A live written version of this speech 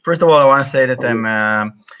First of all, I want to say that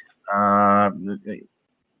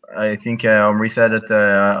I think Omri said that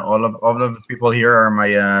all of the people here are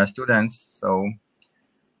my students. So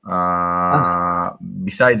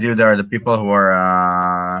besides you, there are the people who are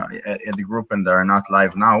at the group and they are not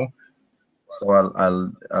live now. So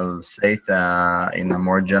I'll say it in a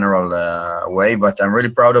more general way. But I'm really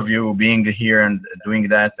proud of you being here and doing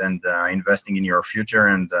that and investing in your future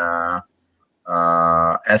and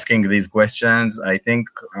asking these questions. I think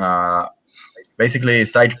basically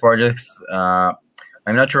side projects.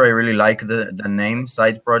 I'm not sure I really like the name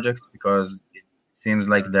side project because it seems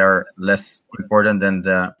like they're less important than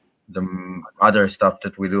the other stuff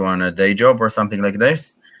that we do on a day job or something like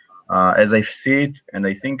this. As I see it, and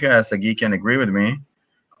I think Sagi can agree with me,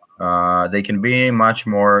 they can be much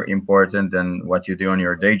more important than what you do on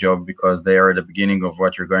your day job because they are the beginning of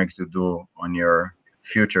what you're going to do on your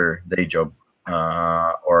future day job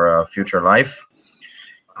or future life.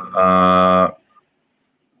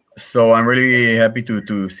 So I'm really happy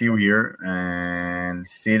to see you here and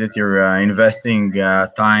see that you're investing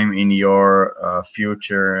time in your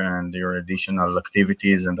future and your additional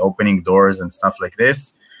activities and opening doors and stuff like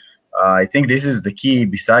this. I think this is the key.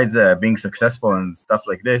 Besides being successful and stuff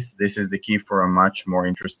like this is the key for a much more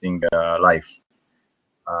interesting life.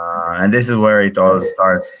 And this is where it all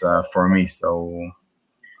starts for me. So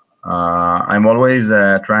I'm always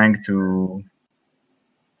trying to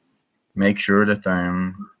make sure that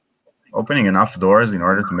I'm opening enough doors in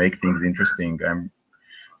order to make things interesting.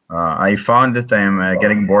 I found that I'm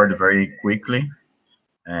getting bored very quickly,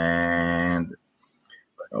 and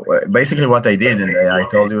basically what I did, and I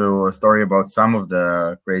told you a story about some of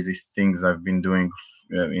the crazy things I've been doing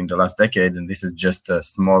in the last decade, and this is just a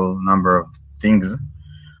small number of things,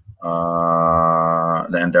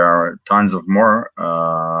 and there are tons of more.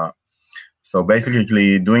 So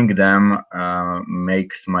basically doing them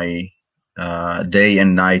makes my day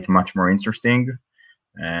and night much more interesting,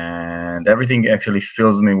 and everything actually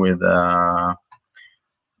fills me with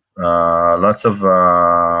lots of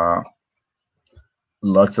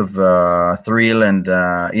thrill and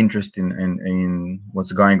interest in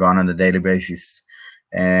what's going on a daily basis.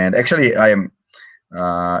 And actually, I am,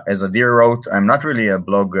 as Adir wrote, I'm not really a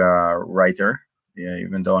blog writer,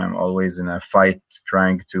 even though I'm always in a fight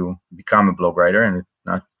trying to become a blog writer, and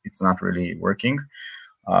it's not really working.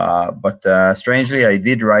 But strangely, I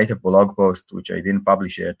did write a blog post, which I didn't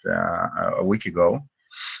publish yet a week ago.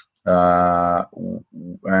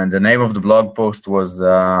 And the name of the blog post was,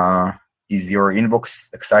 "Is your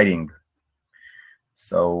inbox exciting?"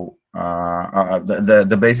 So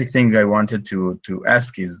the basic thing I wanted to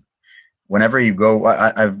ask is, whenever you go,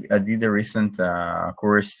 I did a recent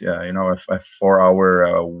course, a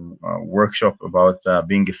 4-hour workshop about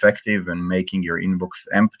being effective and making your inbox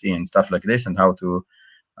empty and stuff like this, and how to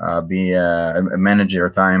manage your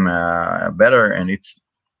time better. And it's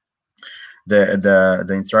the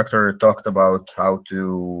instructor talked about how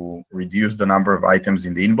to reduce the number of items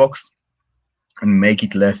in the inbox and make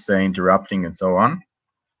it less interrupting and so on.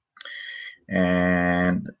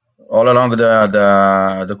 And all along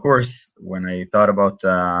the course, when I thought about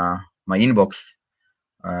my inbox,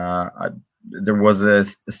 there was a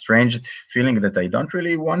strange feeling that I don't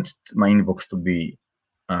really want my inbox to be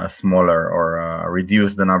smaller or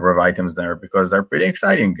reduce the number of items there, because they're pretty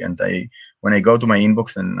exciting. And when I go to my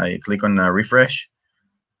inbox and I click on refresh,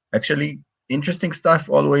 actually interesting stuff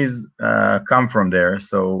always come from there.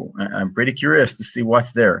 So I'm pretty curious to see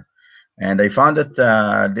what's there. And I found that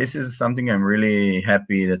this is something I'm really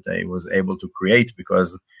happy that I was able to create,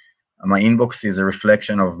 because my inbox is a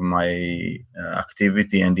reflection of my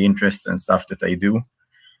activity and interests and stuff that I do.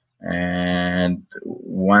 And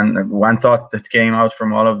one thought that came out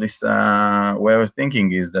from all of this way of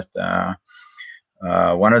thinking is that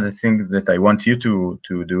one of the things that I want you to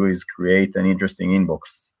do is create an interesting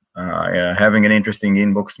inbox. Having an interesting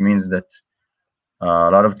inbox means that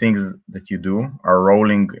a lot of things that you do are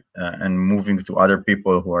rolling and moving to other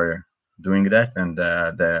people who are doing that, and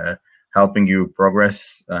they're helping you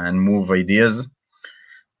progress and move ideas.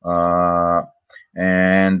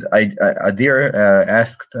 And Adir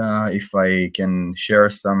asked if I can share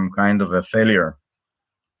some kind of a failure.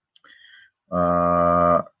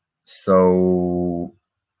 So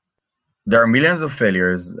there are millions of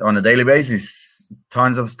failures on a daily basis.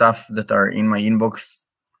 Tons of stuff that are in my inbox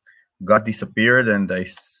got disappeared, and I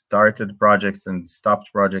started projects and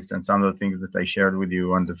stopped projects, and some of the things that I shared with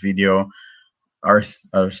you on the video are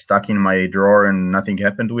stuck in my drawer and nothing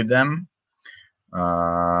happened with them.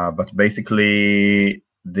 But basically,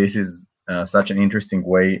 this is such an interesting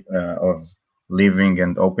way of living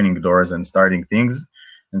and opening doors and starting things.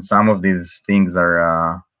 And some of these things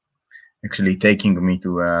are actually taking me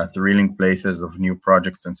to thrilling places of new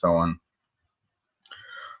projects and so on.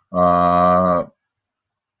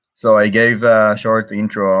 So I gave a short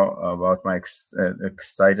intro about my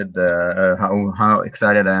how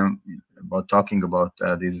excited I am about talking about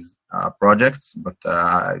these projects, but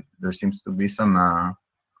there seems to be some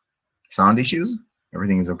sound issues.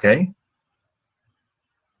 Everything is okay.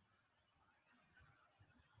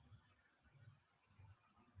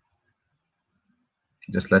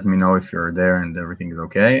 Just let me know if you're there and everything is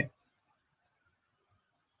okay.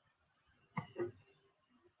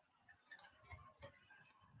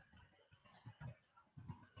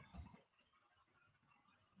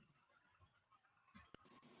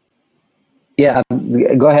 Yeah,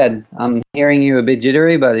 go ahead. I'm hearing you a bit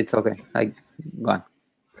jittery, but it's okay. Go on.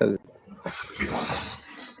 So.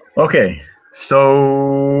 Okay,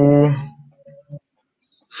 so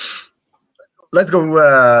let's go.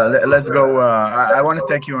 I want to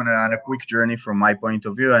take you on a quick journey from my point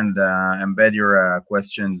of view and embed your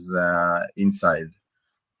questions inside.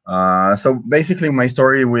 So basically, my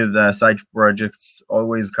story with side projects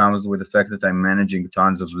always comes with the fact that I'm managing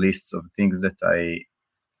tons of lists of things that I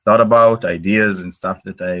thought about, ideas and stuff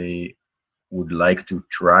that I would like to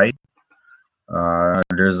try.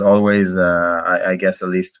 There's always, I guess, a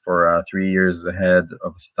list for 3 years ahead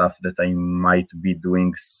of stuff that I might be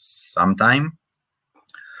doing sometime.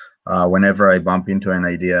 Whenever I bump into an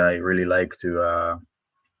idea, I really like to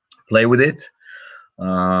play with it.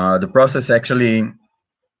 The process actually,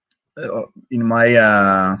 in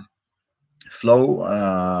my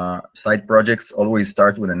flow, side projects always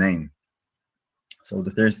start with a name. So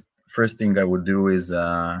the first thing I would do is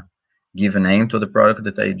give a name to the product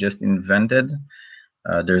that I just invented.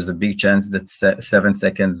 There's a big chance that 7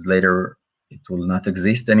 seconds later it will not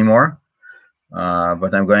exist anymore.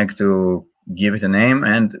 But I'm going to give it a name,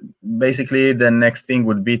 and basically the next thing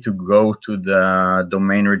would be to go to the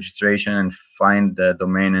domain registration and find the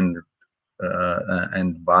domain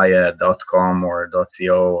and buy a .com or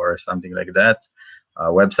 .co or something like that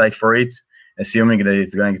website for it, assuming that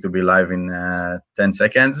it's going to be live in 10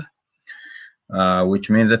 seconds, which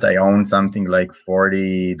means that I own something like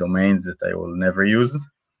 40 domains that I will never use.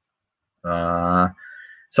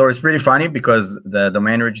 So it's pretty funny because the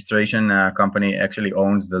domain registration company actually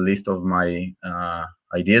owns the list of my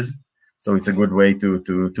ideas. So it's a good way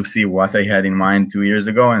to see what I had in mind 2 years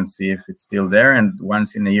ago and see if it's still there. And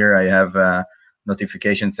once in a year, I have a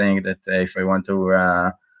notification saying that if I want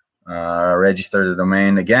to register the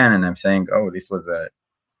domain again, and I'm saying, oh, this was a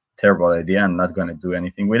terrible idea, I'm not going to do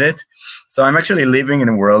anything with it. So I'm actually living in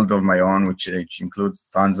a world of my own, which includes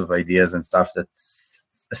tons of ideas and stuff that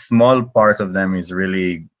a small part of them is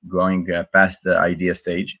really going past the idea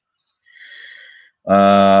stage.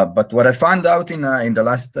 But what I found out in the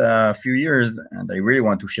last few years, and I really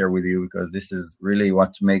want to share with you because this is really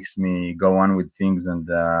what makes me go on with things and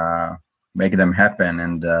make them happen,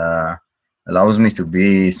 and allows me to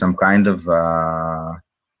be some kind of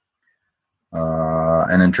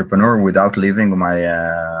an entrepreneur without leaving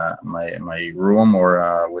my room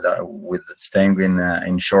or with staying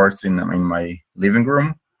in shorts in my living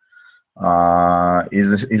room.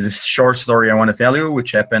 Is a short story I want to tell you,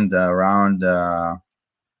 which happened around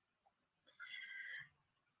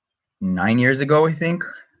 9 years ago, I think.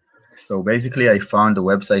 So basically, I found a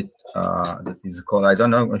website that is called, I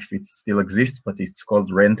don't know if it still exists, but it's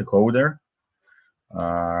called Rent-A-Coder.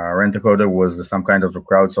 Rent-A-Coder was some kind of a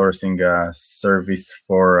crowdsourcing service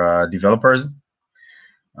for developers.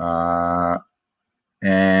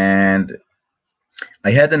 And I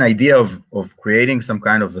had an idea of creating some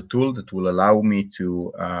kind of a tool that will allow me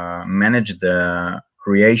to manage the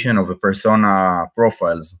creation of a persona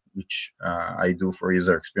profiles, which I do for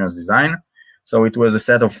user experience design. So it was a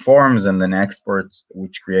set of forms and an export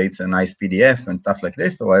which creates a nice PDF and stuff like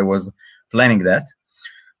this. So I was planning that.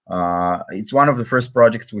 It's one of the first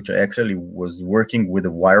projects which I actually was working with a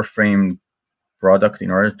wireframe product in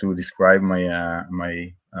order to describe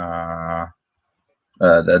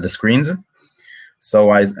the screens.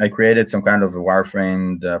 So I created some kind of a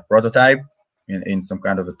wireframed prototype in some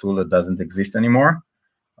kind of a tool that doesn't exist anymore.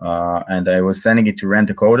 And I was sending it to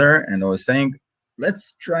Rent-A-Coder, and I was saying,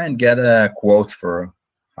 let's try and get a quote for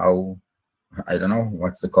how, I don't know,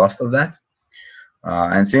 what's the cost of that.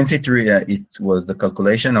 And since it was the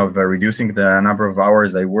calculation of reducing the number of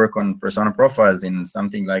hours I work on persona profiles in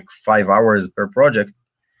something like 5 hours per project,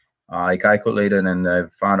 I calculated and I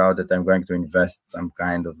found out that I'm going to invest some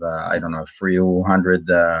kind of, I don't know,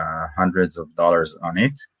 hundreds of dollars on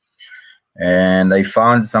it. And I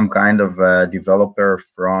found some kind of developer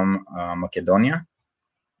from Macedonia,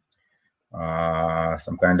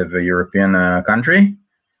 some kind of a European country.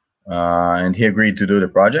 and he agreed to do the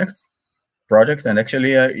project. And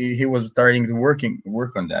actually, he was starting to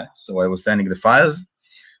work on that. So I was sending the files.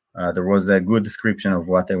 There was a good description of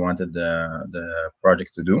what I wanted the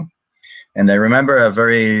project to do. And I remember a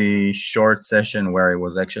very short session where I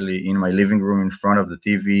was actually in my living room in front of the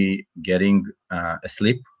TV getting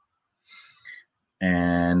asleep.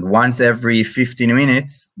 And once every 15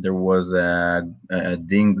 minutes, there was a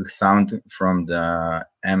ding sound from the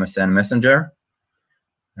MSN Messenger.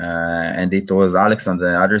 And it was Alex on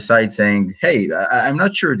the other side saying, "Hey, I'm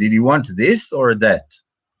not sure, did you want this or that?"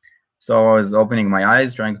 So I was opening my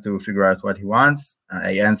eyes, trying to figure out what he wants.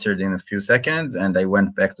 I answered in a few seconds, and I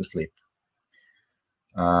went back to sleep.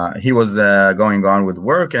 He was going on with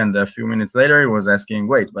work, and a few minutes later, he was asking,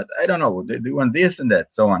 "Wait, but I don't know, do you want this and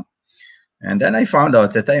that?" So on. And then I found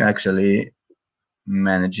out that I'm actually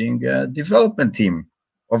managing a development team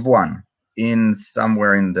of one in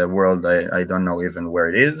somewhere in the world. I don't know even where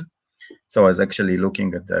it is. So I was actually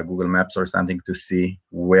looking at Google Maps or something to see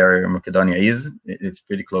where Macedonia is. It's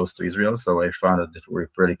pretty close to Israel, so I found out that we're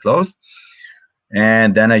pretty close.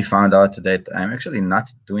 And then I found out that I'm actually not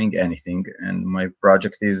doing anything, and my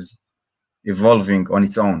project is evolving on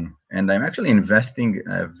its own. And I'm actually investing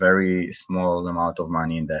a very small amount of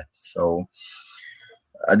money in that. So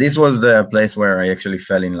this was the place where I actually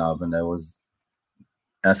fell in love, and I was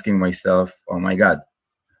asking myself, oh my God,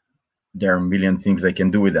 there are a million things I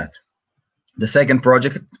can do with that. The second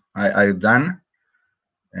project I've done,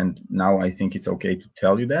 and now I think it's okay to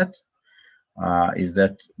tell you that, is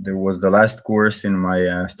that there was the last course in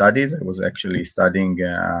my studies. I was actually studying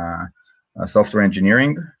software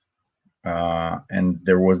engineering, and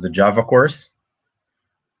there was the Java course,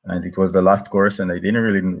 and it was the last course, and I didn't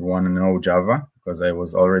really want to know Java because I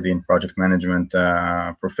was already in project management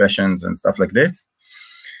professions and stuff like this.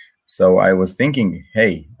 So I was thinking,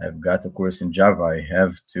 hey, I've got a course in Java. I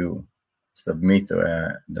have to submit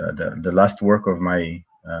the last work of my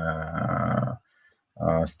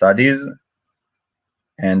studies,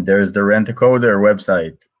 and there's the Rent-A-Coder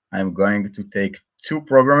website. I'm going to take two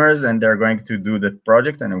programmers, and they're going to do the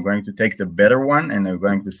project, and I'm going to take the better one, and I'm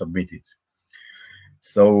going to submit it.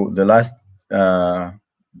 So the last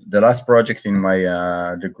project in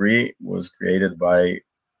my degree was created by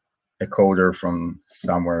a coder from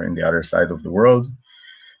somewhere in the other side of the world.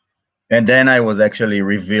 And then I was actually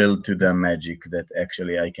revealed to the magic that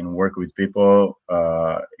actually I can work with people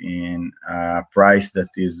in a price that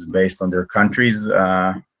is based on their country's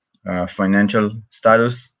financial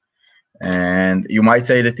status. And you might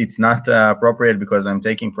say that it's not appropriate because I'm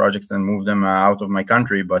taking projects and move them out of my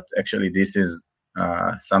country, but actually this is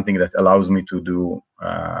something that allows me to do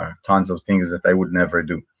tons of things that I would never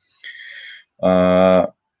do.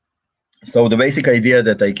 So the basic idea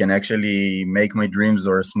that I can actually make my dreams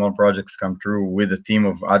or small projects come true with a team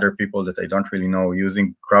of other people that I don't really know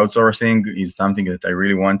using crowdsourcing is something that I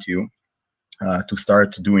really want you to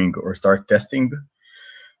start doing or start testing.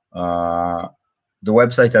 The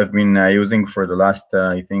website I've been using for the last,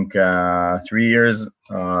 I think, 3 years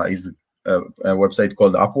is a website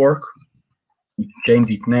called Upwork. It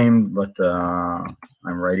changed its name, but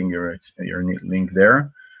I'm writing your link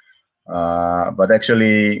there. But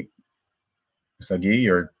actually, Sagi,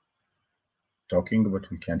 you're talking, but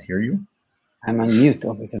we can't hear you. I'm on mute,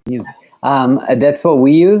 always on mute. That's what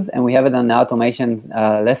we use, and we have it on the automation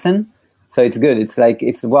lesson. So it's good. It's like,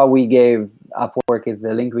 it's what we gave. Upwork is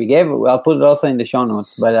the link we gave. I'll put it also in the show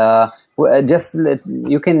notes. But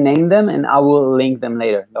you can name them, and I will link them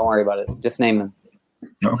later. Don't worry about it. Just name them.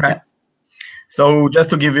 Okay. Yeah. So just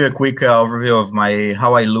to give you a quick overview of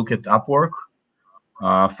how I look at Upwork.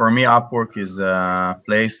 For me, Upwork is a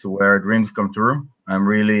place where dreams come true.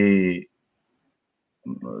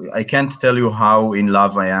 I can't tell you how in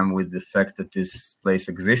love I am with the fact that this place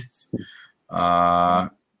exists.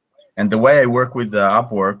 And the way I work with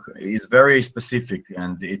Upwork is very specific,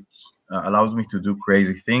 and it allows me to do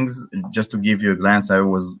crazy things. Just to give you a glance, I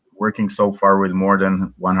was working so far with more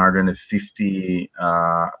than 150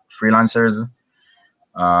 freelancers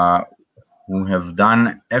who have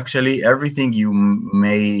done actually everything you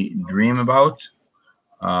may dream about.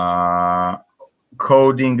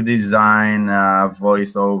 Coding, design,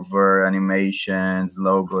 voiceover, animations,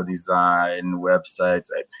 logo design, websites.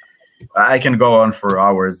 I can go on for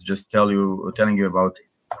hours just telling you about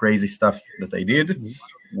crazy stuff that I did.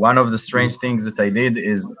 Mm-hmm. One of the strange things that I did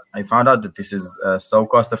is I found out that this is so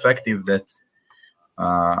cost effective that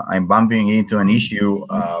I'm bumping into an issue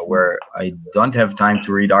where I don't have time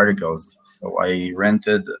to read articles. So I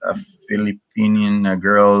rented a Filipinian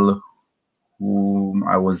girl whom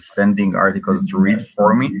I was sending articles to read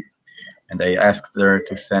for me, and I asked her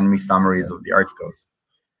to send me summaries of the articles.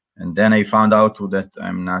 And then I found out that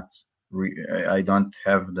I don't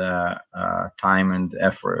have the time and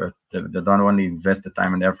effort. I don't want to invest the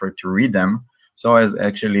time and effort to read them. So I was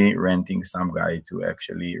actually renting some guy to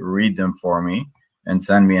actually read them for me and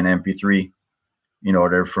send me an MP3 in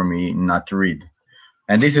order for me not to read.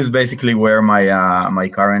 And this is basically where my my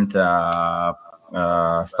current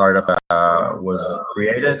startup was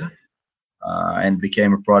created and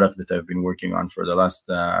became a product that I've been working on for the last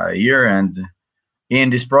year. And in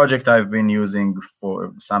this project, I've been using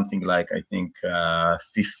for something like, I think,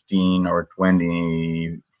 15 or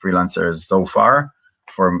 20 freelancers so far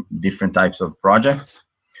for different types of projects.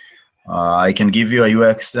 I can give you a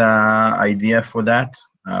UX idea for that.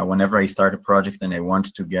 Whenever I start a project and I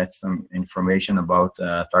want to get some information about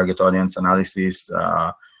target audience analysis,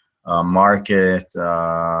 market,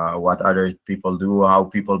 what other people do, how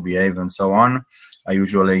people behave, and so on, I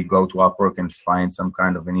usually go to Upwork and find some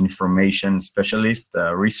kind of an information specialist,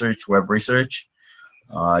 web research.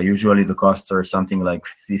 Usually the costs are something like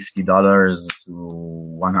 $50 to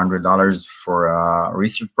 $100 for a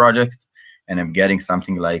research project. And I'm getting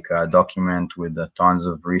something like a document with tons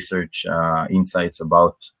of research insights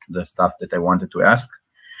about the stuff that I wanted to ask.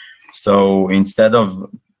 So instead of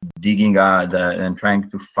digging and trying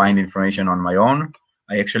to find information on my own,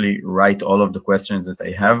 I actually write all of the questions that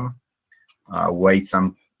I have, wait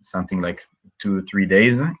something like 2 or 3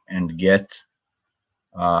 days, and get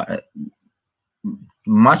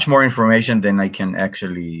much more information than I can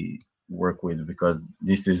actually work with, because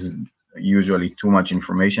this is usually too much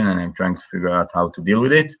information and I'm trying to figure out how to deal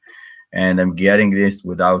with it. And I'm getting this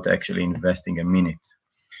without actually investing a minute.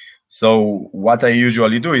 So what I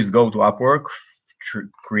usually do is go to Upwork,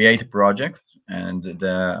 create a project, and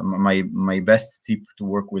my best tip to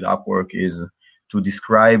work with Upwork is to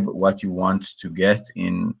describe what you want to get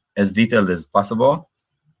in as detailed as possible.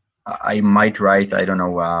 I might write, I don't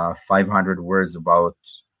know, 500 words about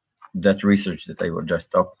that research that I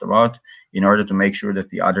just talked about, in order to make sure that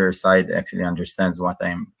the other side actually understands what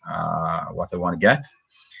I want to get.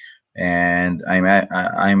 And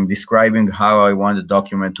I'm describing how I want the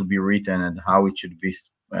document to be written and how it should be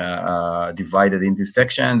divided into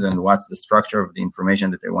sections, and what's the structure of the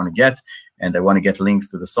information that I want to get. And I want to get links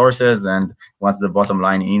to the sources, and what's the bottom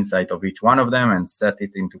line insight of each one of them, and set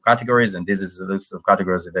it into categories. And this is the list of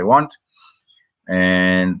categories that I want.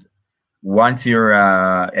 And once you're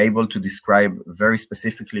able to describe very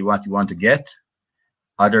specifically what you want to get,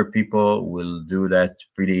 other people will do that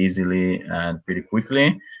pretty easily and pretty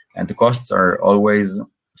quickly. And the costs are always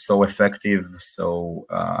so effective, so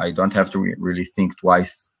I don't have to really think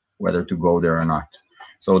twice whether to go there or not.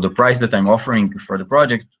 So the price that I'm offering for the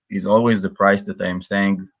project is always the price that I'm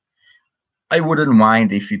saying I wouldn't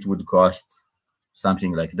mind if it would cost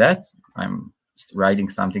something like that. I'm writing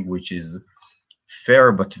something which is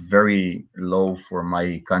fair but very low for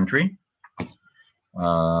my country.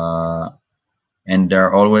 And there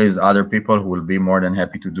are always other people who will be more than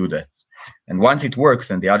happy to do that. And once it works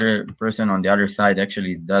and the other person on the other side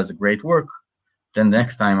actually does great work, then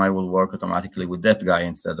next time I will work automatically with that guy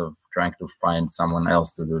instead of trying to find someone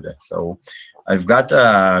else to do that. So I've got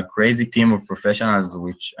a crazy team of professionals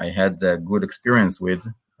which I had a good experience with,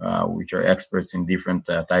 which are experts in different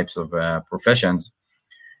types of professions,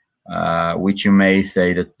 which you may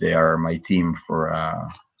say that they are my team for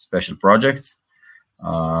special projects.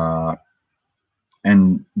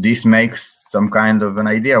 And this makes some kind of an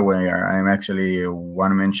idea where I'm actually a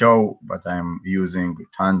one-man show, but I'm using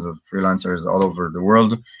tons of freelancers all over the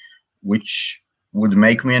world, which would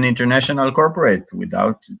make me an international corporate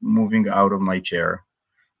without moving out of my chair,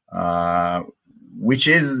 which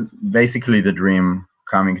is basically the dream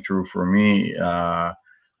coming true for me. I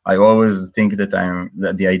always think that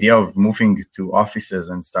the idea of moving to offices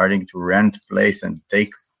and starting to rent place and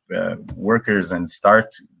take workers and start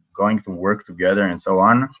going to work together and so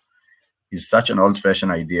on is such an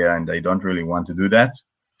old-fashioned idea, and I don't really want to do that.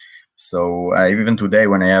 So even today,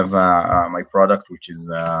 when I have my product, which is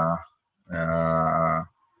a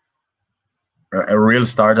real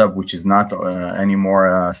startup, which is not anymore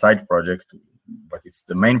a side project, but it's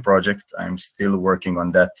the main project, I'm still working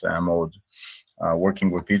on that mode,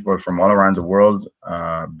 working with people from all around the world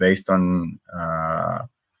based on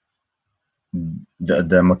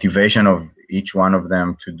the motivation of each one of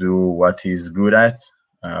them to do what he's good at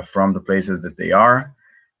from the places that they are,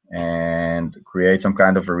 and create some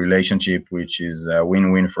kind of a relationship which is a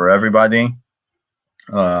win-win for everybody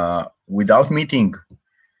without meeting.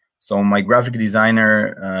 So my graphic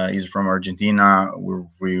designer is from Argentina. We've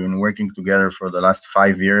been working together for the last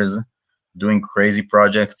 5 years, doing crazy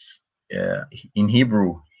projects in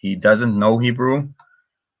Hebrew. He doesn't know Hebrew,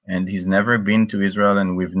 and he's never been to Israel,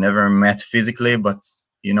 and we've never met physically. But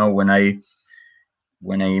when I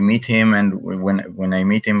meet him, and when I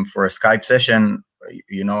meet him for a Skype session,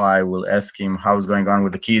 I will ask him how's going on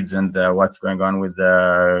with the kids, and what's going on with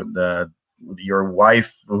your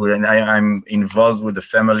wife, and I'm involved with the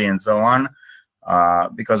family and so on,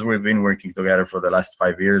 because we've been working together for the last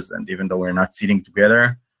 5 years, and even though we're not sitting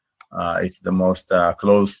together, it's the most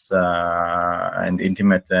close and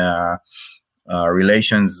intimate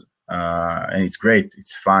relations, and it's great.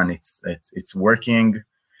 It's fun. It's working.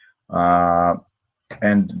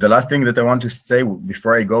 And the last thing that I want to say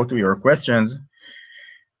before I go to your questions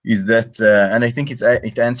is that, and I think it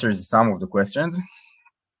answers some of the questions,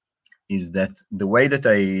 is that the way that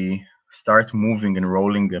I start moving and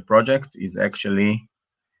rolling a project is actually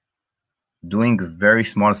doing very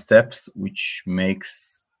small steps, which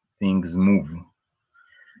makes things move.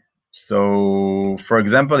 So, for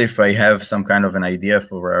example, if I have some kind of an idea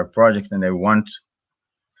for a project and I want,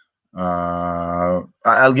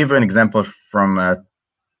 I'll give you an example from a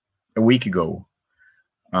week ago.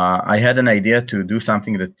 I had an idea to do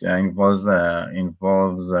something that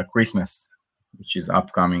involves Christmas, which is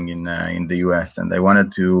upcoming in the US, and I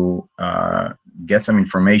wanted to get some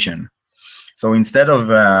information. So instead of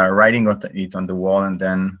writing it on the wall and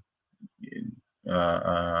then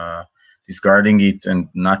discarding it and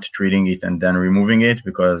not treating it and then removing it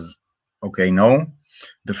because, no.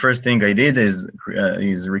 The first thing I did is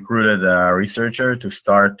recruited a researcher to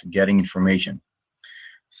start getting information.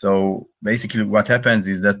 So basically what happens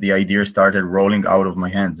is that the idea started rolling out of my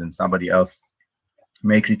hands and somebody else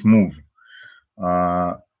makes it move.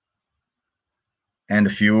 And a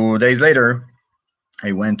few days later,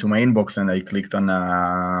 I went to my inbox and I clicked on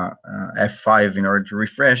F5 in order to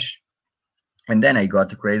refresh. And then I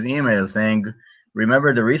got a crazy email saying,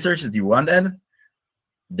 remember the research that you wanted?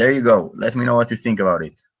 There you go. Let me know what you think about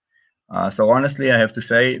it. So honestly, I have to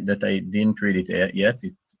say that I didn't read it yet.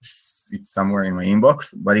 It's somewhere in my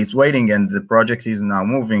inbox, but it's waiting, and the project is now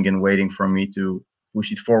moving and waiting for me to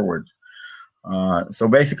push it forward. So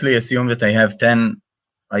basically, assume that I have 10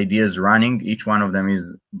 ideas running. Each one of them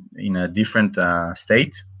is in a different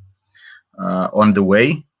state on the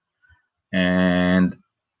way. And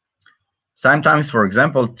sometimes, for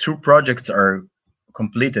example, 2 projects are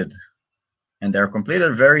completed, and they're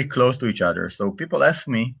completed very close to each other. So people ask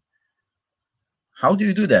me, how do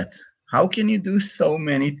you do that? How can you do so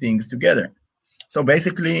many things together? So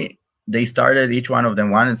basically, they started, each one of them,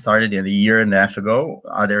 one started a year and a half ago.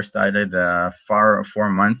 Others started 4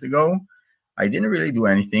 months ago. I didn't really do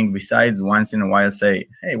anything besides once in a while say,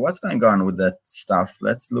 hey, what's going on with that stuff?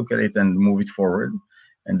 Let's look at it and move it forward.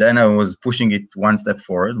 And then I was pushing it one step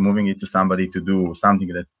forward, moving it to somebody to do something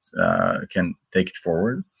that can take it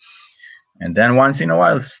forward. And then once in a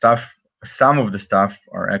while, some of the stuff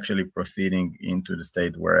are actually proceeding into the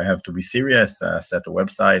state where I have to be serious, set a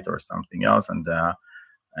website or something else, and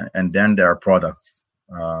then there are products.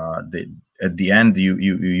 At the end,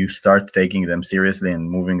 you start taking them seriously and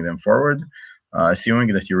moving them forward,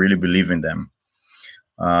 assuming that you really believe in them.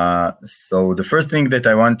 So the first thing that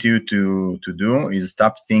I want you to do is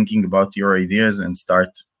stop thinking about your ideas and start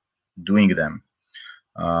doing them.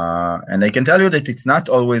 And I can tell you that it's not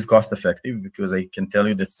always cost effective, because I can tell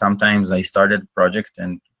you that sometimes I started a project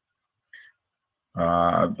and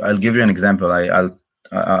I'll give you an example.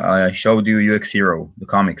 I showed you UX Hero, the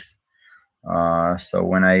comics. So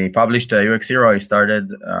when I published UX Hero, I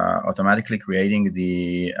started automatically creating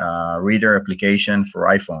the reader application for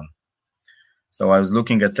iPhone. So I was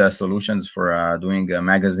looking at solutions for doing a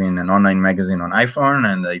magazine, an online magazine on iPhone,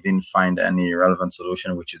 and I didn't find any relevant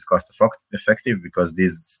solution which is cost effective, because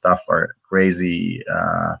these stuff are crazy,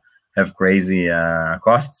 have crazy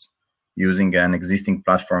costs using an existing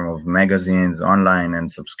platform of magazines online and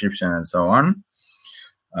subscription and so on.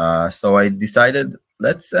 So I decided,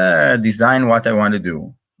 let's design what I want to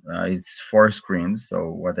do. It's 4 screens.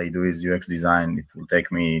 So what I do is UX design. It will take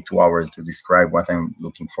me 2 hours to describe what I'm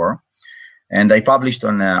looking for. And I published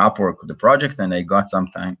on Upwork the project, and I got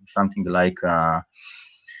something like a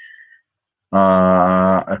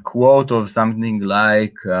quote of something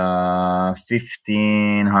like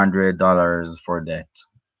 $1,500 for that,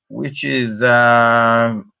 which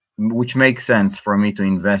makes sense for me to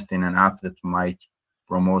invest in an app that might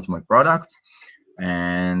promote my product.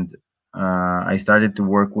 And I started to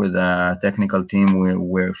work with a technical team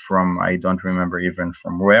from, I don't remember even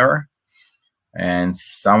from where. And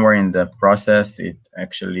somewhere in the process, it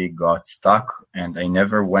actually got stuck, and I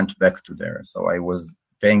never went back to there. So I was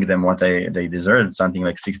paying them what they deserved, something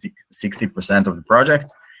like 60% of the project.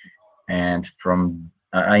 And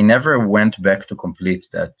I never went back to complete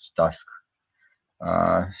that task.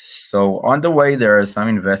 So on the way, there are some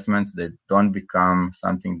investments that don't become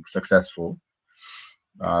something successful.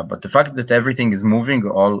 But the fact that everything is moving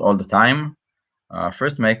all the time,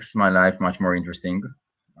 first makes my life much more interesting.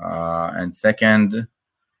 And second,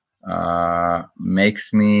 makes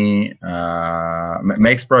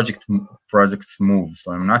projects move.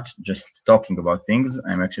 So I'm not just talking about things,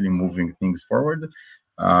 I'm actually moving things forward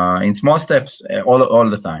in small steps all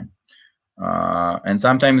the time. And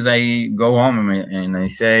sometimes I go home and I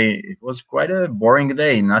say, it was quite a boring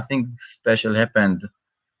day, nothing special happened.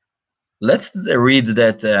 Let's read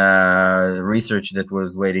that research that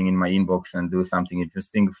was waiting in my inbox and do something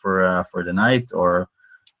interesting for the night. Or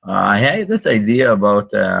I had that idea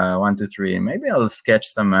about 1, 2, 3. Maybe I'll sketch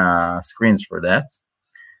some screens for that.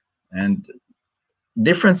 And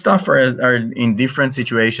different stuff are in different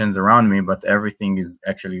situations around me, but everything is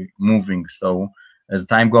actually moving. So as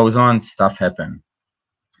time goes on, stuff happen.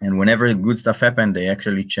 And whenever good stuff happen, they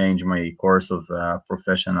actually change my course of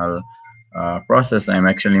professional process. I'm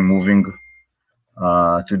actually moving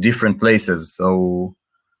to different places. So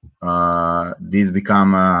these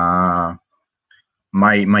become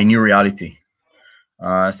my new reality.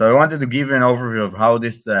 So I wanted to give an overview of how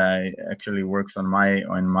this actually works on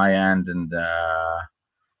my end, and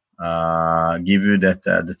give you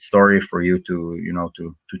that story for you to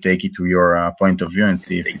take it to your point of view and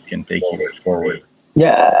see if it can take you forward.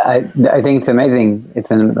 Yeah, I think it's amazing. It's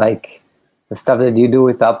like the stuff that you do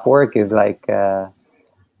with Upwork is like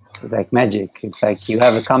magic. It's like you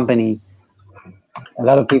have a company, a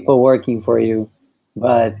lot of people working for you,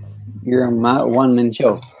 but you're a one-man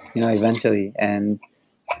show, eventually. And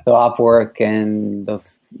so Upwork and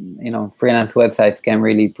those, freelance websites can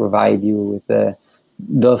really provide you with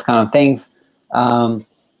those kind of things.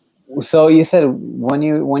 So you said when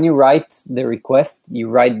you write the request, you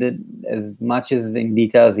write it as much as in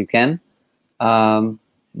detail as you can.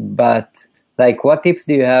 But like, what tips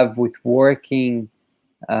do you have with working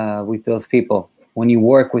with those people? When you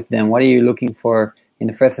work with them, what are you looking for in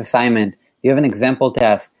the first assignment? Do you have an example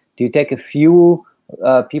task? Do you take a few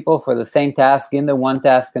people for the same task in the one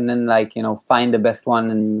task, and then find the best one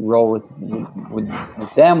and roll with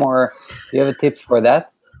them? Or do you have tips for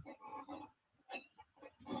that?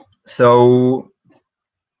 So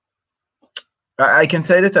I can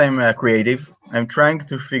say that I'm creative. I'm trying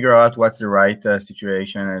to figure out what's the right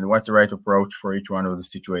situation and what's the right approach for each one of the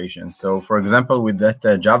situations. So for example, with that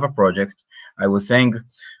Java project, I was saying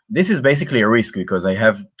this is basically a risk because I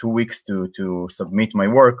have 2 weeks to submit my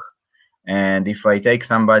work. And if I take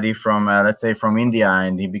somebody from, let's say, from India,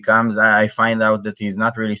 and I find out that he's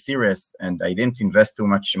not really serious, and I didn't invest too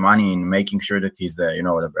much money in making sure that he's, a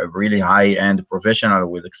really high-end professional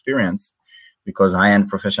with experience, because high-end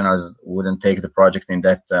professionals wouldn't take the project in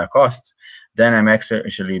that cost, then I'm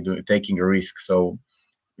actually taking a risk. So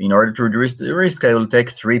in order to reduce the risk, I will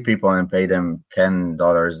take 3 people and pay them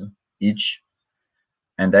 $10 each.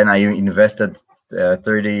 And then I invested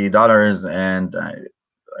 $30, and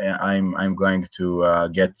I'm going to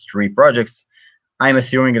get 3 projects. I'm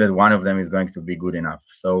assuming that one of them is going to be good enough.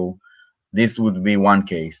 So this would be one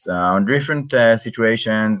case. On different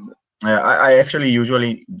situations, I actually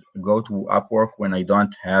usually go to Upwork when I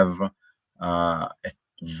don't have a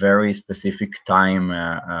very specific time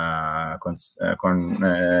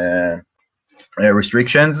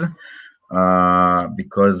restrictions,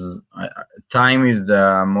 because time is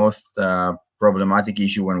the most problematic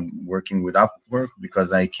issue when working with Upwork,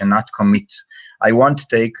 because I cannot commit. I won't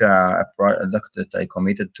take a product that I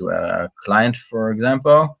committed to a client, for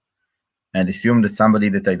example, and assume that somebody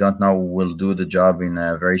that I don't know will do the job in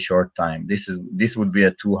a very short time. This would be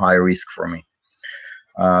a too high risk for me.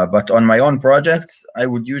 But on my own projects, I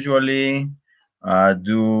would usually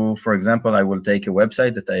do, for example, I will take a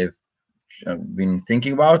website that I've been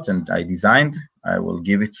thinking about and I designed. I will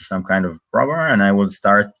give it to some kind of programmer, and I will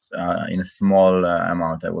start in a small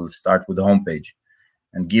amount. I will start with the homepage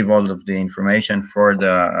and give all of the information for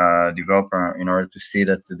the developer in order to see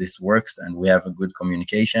that this works and we have a good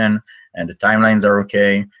communication and the timelines are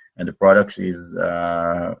okay and the products is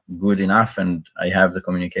good enough and I have the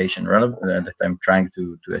communication that I'm trying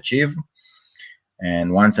to achieve.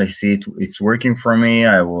 And once I see it's working for me,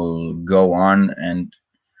 I will go on. And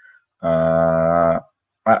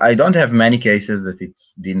I don't have many cases that it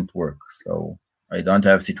didn't work. So I don't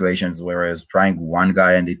have situations where I was trying one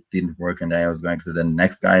guy and it didn't work, and then I was going to the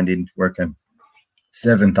next guy and it didn't work, and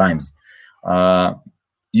 7 times.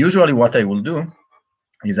 Usually what I will do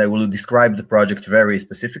is I will describe the project very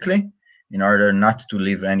specifically in order not to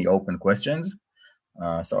leave any open questions.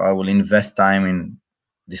 So I will invest time in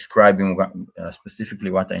describing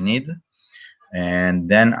specifically what I need. and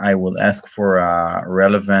then I will ask for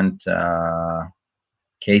relevant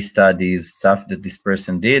case studies, stuff that this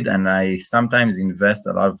person did, and I sometimes invest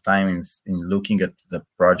a lot of time in looking at the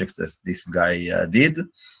projects that this guy did,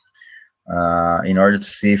 in order to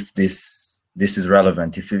see if this is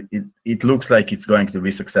relevant, if it looks like it's going to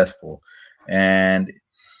be successful. And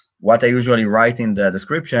what I usually write in the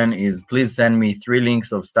description is, please send me 3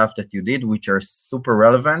 links of stuff that you did which are super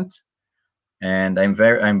relevant. And I'm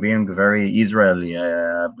being very Israeli,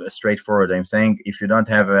 straightforward. I'm saying, if you don't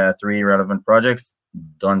have 3 relevant projects,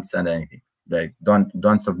 don't send anything. Like,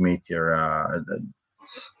 don't submit your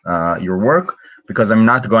work, because I'm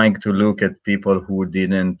not going to look at people who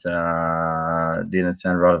didn't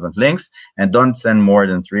send relevant links, and don't send more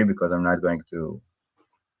than 3, because I'm not going to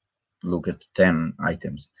look at 10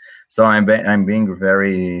 items. So I'm being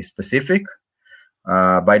very specific.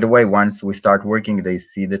 By the way, once we start working, they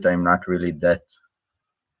see that I'm not really that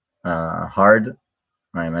hard.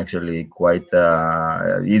 I'm actually quite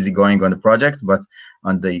easygoing on the project, but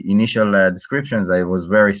on the initial descriptions, I was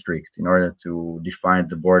very strict in order to define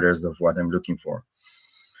the borders of what I'm looking for.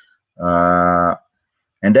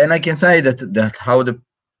 And then I can say that how the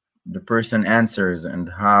person answers, and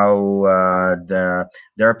how there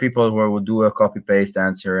are people who will do a copy-paste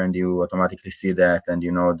answer, and you automatically see that, and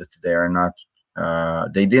you know that they are not,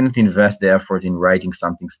 they didn't invest the effort in writing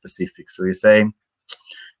something specific. So you say,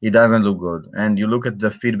 it doesn't look good. And you look at the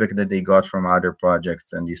feedback that they got from other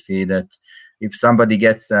projects, and you see that if somebody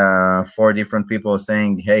gets 4 different people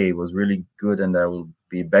saying, hey, it was really good and I will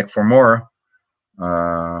be back for more,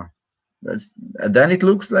 then it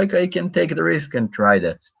looks like I can take the risk and try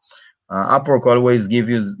that. Upwork always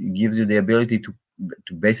gives you the ability to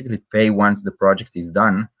basically pay once the project is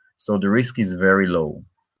done, so the risk is very low.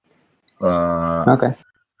 Okay.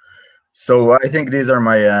 So I think these are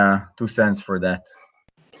my 2 cents for that.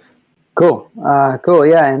 Cool. Cool.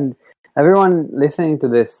 Yeah. And everyone listening to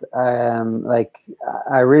this, like,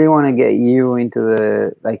 I really want to get you into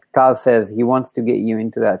the, like Tal says, he wants to get you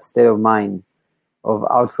into that state of mind of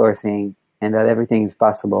outsourcing, and that everything is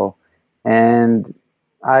possible. And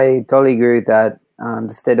I totally agree with that.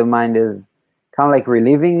 The state of mind is kind of like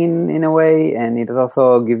relieving in a way, and it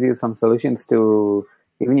also gives you some solutions to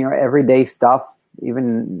even your everyday stuff,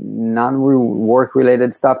 even non-work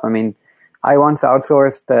related stuff. I mean, I once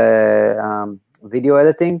outsourced video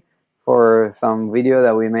editing for some video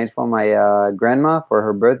that we made for my grandma for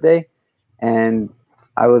her birthday, and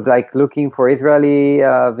I was like looking for Israeli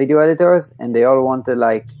video editors, and they all wanted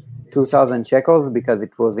like 2,000 shekels because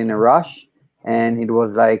it was in a rush, and it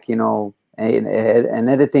was like, you know, an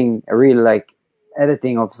editing, a real like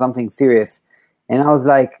editing of something serious. And I was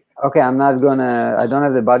like, okay, I don't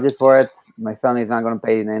have the budget for it. My family is not gonna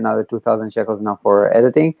pay another 2,000 shekels now for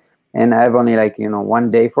editing, and I have only like, you know,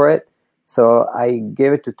 1 day for it. So I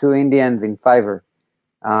gave it to 2 Indians in Fiverr.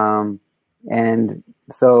 And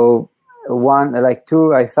so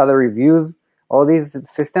I saw the reviews. All these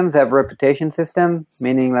systems have reputation system,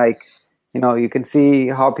 meaning like, you know, you can see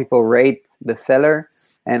how people rate the seller,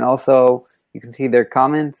 and also you can see their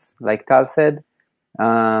comments, like Tal said.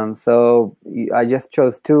 So I just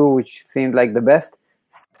chose 2, which seemed like the best,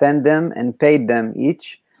 sent them and paid them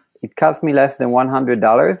each. It cost me less than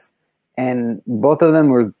 $100, and both of them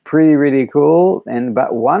were really cool.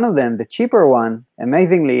 But one of them, the cheaper one,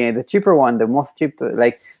 amazingly, the cheaper one, the most cheap,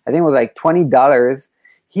 like I think it was like $20.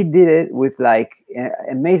 He did it with like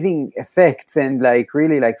amazing effects, and like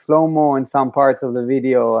really like slow-mo in some parts of the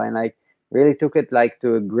video, and like really took it like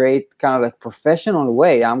to a great kind of like professional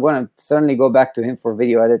way. I'm going to certainly go back to him for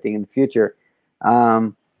video editing in the future.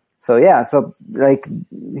 So yeah, so like,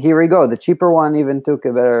 here we go. The cheaper one even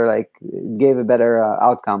gave a better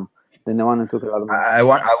outcome than the one who took a lot of money. I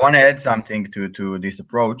want to add something to this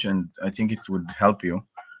approach, and I think it would help you.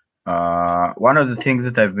 One of the things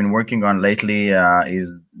that I've been working on lately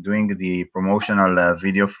is doing the promotional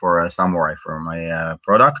video for Samurai, for my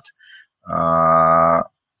product.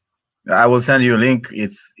 I will send you a link.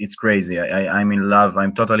 It's crazy. I'm in love.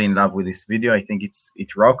 I'm totally in love with this video. I think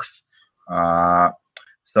it rocks.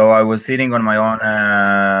 So I was sitting on my own,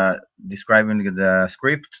 describing the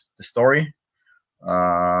script, the story,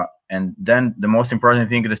 and then the most important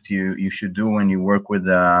thing that you should do when you work with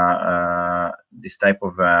this type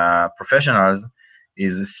of professionals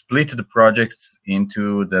is split the projects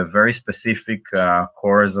into the very specific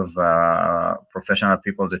cores of professional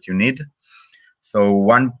people that you need. So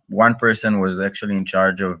one person was actually in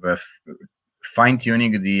charge of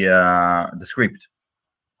fine-tuning the script.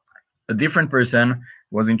 A different person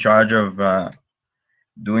was in charge of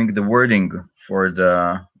doing the wording for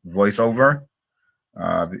the voiceover.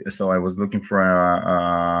 So I was looking for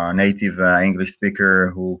a native English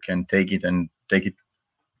speaker who can take it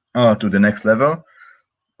to the next level.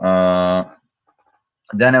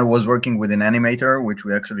 Then I was working with an animator, which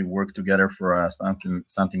we actually worked together for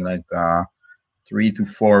something like 3 to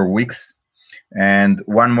 4 weeks. And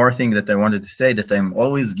one more thing that I wanted to say, that I'm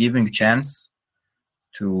always giving chance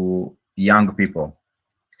to young people.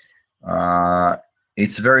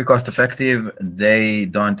 It's very cost effective. They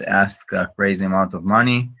don't ask a crazy amount of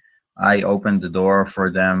money. I open the door for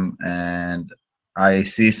them, and I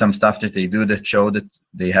see some stuff that they do that show that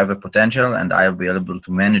they have a potential, and I'll be able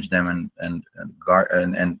to manage them and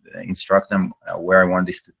instruct them where I want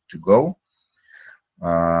this to go.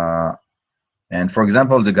 And for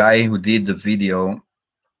example, the guy who did the video,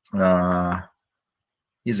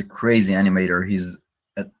 he's a crazy animator. He's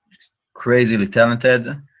crazily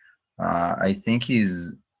talented. I think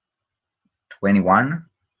he's 21,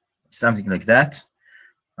 something like that.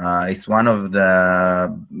 It's one of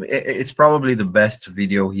it's probably the best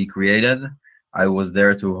video he created. I was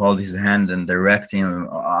there to hold his hand and direct him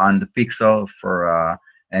on the pixel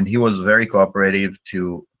and he was very cooperative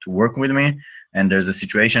to work with me. And there's a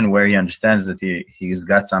situation where he understands that he's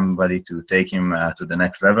got somebody to take him to the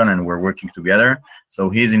next level, and we're working together. So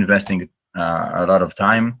he's investing a lot of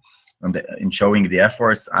time in showing the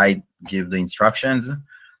efforts. I give the instructions.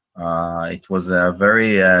 It was a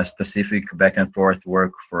very specific back and forth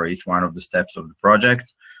work for each one of the steps of the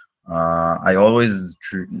project. I always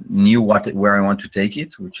knew where I want to take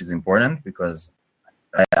it, which is important because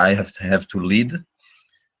I have to lead.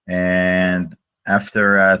 And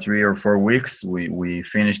after 3 or 4 weeks, we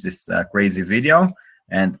finished this crazy video.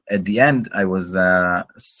 And at the end, I was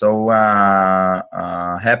so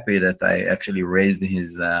happy that I actually raised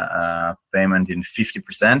his payment in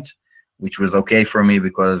 50%, which was okay for me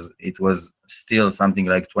because it was still something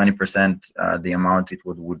like 20% the amount it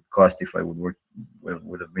would cost if I would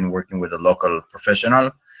have been working with a local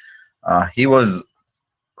professional. He was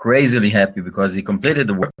crazily happy because he completed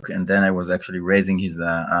the work, and then I was actually raising his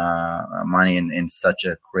money in such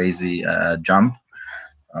a crazy jump.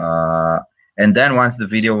 And then once the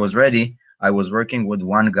video was ready, I was working with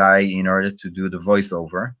one guy in order to do the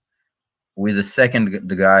voiceover, with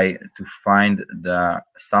the guy to find the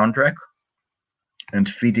soundtrack and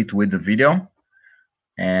fit it with the video.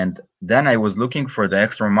 And then I was looking for the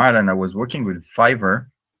extra mile, and I was working with Fiverr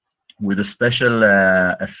with a special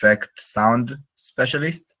effect sound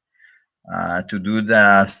specialist to do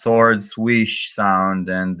the sword swish sound.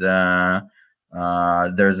 And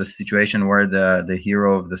there's a situation where the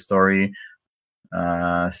hero of the story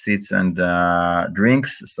sits and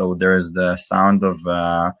drinks, so there's the sound of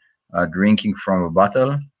drinking from a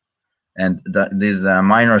bottle. And this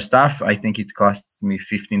minor stuff, I think it costs me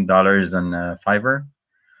 $15 on Fiverr.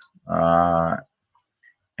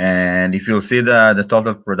 And if you'll see the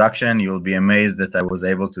total production, you'll be amazed that I was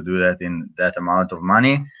able to do that in that amount of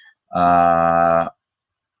money.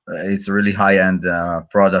 It's a really high-end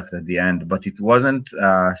product at the end, but it wasn't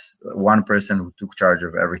one person who took charge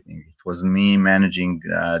of everything. It was me managing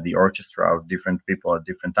the orchestra of different people at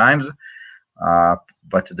different times.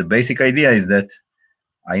 But the basic idea is that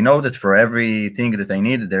I know that for everything that I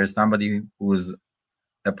need, there's somebody who's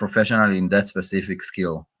a professional in that specific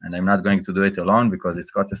skill, and I'm not going to do it alone because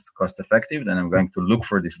it's cost effective. Then I'm going to look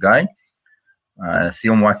for this guy,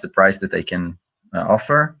 assume what's the price that I can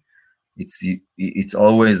offer. It's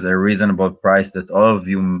always a reasonable price that all of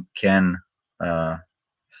you can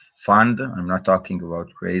fund. I'm not talking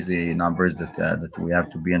about crazy numbers that we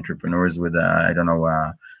have to be entrepreneurs with I don't know,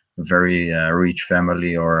 a very rich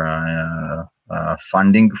family or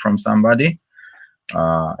funding from somebody.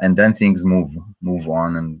 And then things move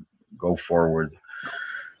on and go forward.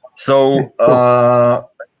 So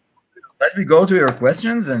let me go to your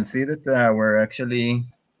questions and see that we're actually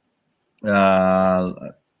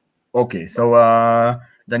okay. So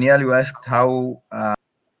Danielle, you asked how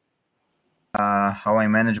I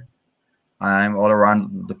manage. I'm all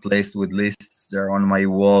around the place with lists. They're on my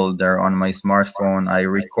wall. They're on my smartphone. I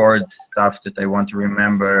record stuff that I want to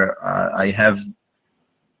remember. I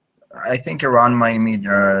think around my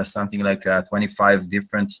there are something like 25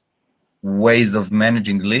 different ways of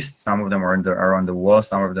managing lists. Some of them are on the wall.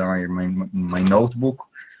 Some of them are in my notebook.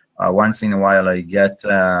 Once in a while, I get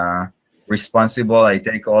responsible. I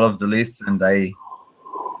take all of the lists and I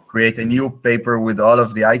create a new paper with all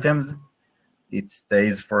of the items. It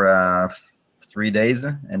stays for 3 days,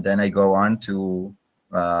 and then I go on to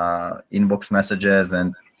inbox messages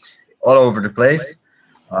and all over the place.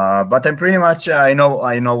 But I'm pretty much I know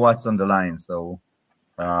what's on the line, so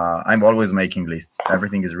I'm always making lists.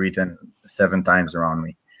 Everything is written 7 times around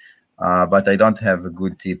me. but I don't have a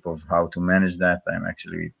good tip of how to manage that. I'm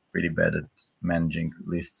actually pretty bad at managing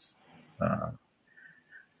lists.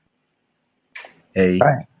 Hey.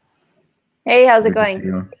 Right. Hey, how's it Good to going? see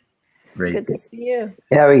you. Great. Good to see you.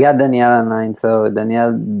 Yeah, we got Danielle online. So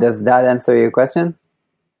Danielle, does that answer your question?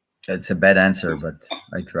 It's a bad answer, but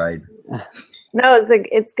I tried. No,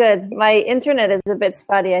 it's good. My internet is a bit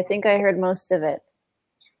spotty. I think I heard most of it.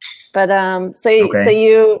 But so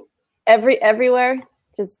you everywhere?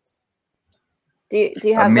 Just do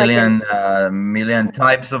you have million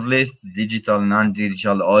types of lists: digital,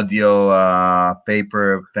 non-digital, audio,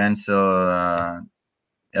 paper, pencil,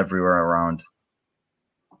 everywhere around.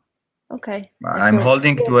 Okay. I'm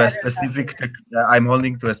holding to a specific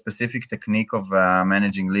technique of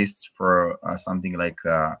managing lists for something like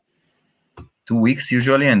 2 weeks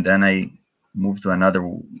usually, and then I move to another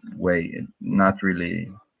way, not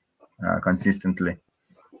really consistently.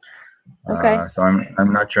 Okay. So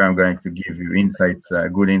I'm not sure I'm going to give you insights,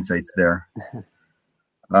 good insights there.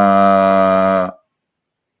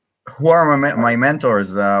 Who are my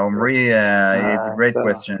mentors? Omri, it's a great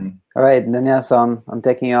question. All right, Danielle, so I'm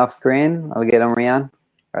taking you off screen. I'll get Omri on.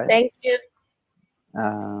 Right. Thank you.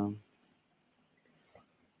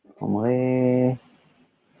 Omri.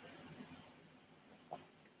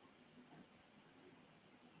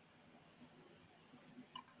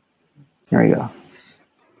 Here we go.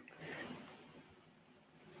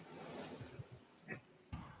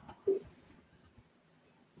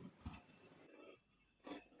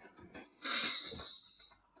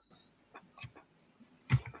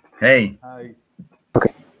 Hey. Hi.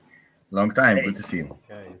 Okay. Long time. Good to see you.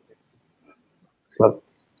 Okay.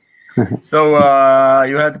 So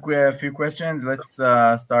you had a few questions. Let's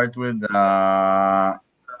start with who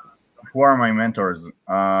are my mentors.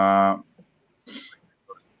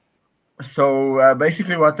 So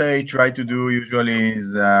basically, what I try to do usually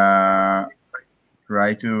is try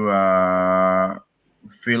to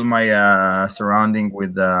fill my surrounding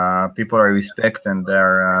with people I respect and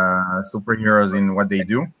they're superheroes in what they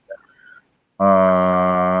do.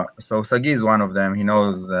 So Sagi is one of them. He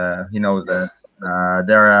knows that.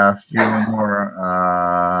 There are a few more.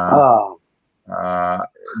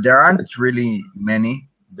 There aren't really many.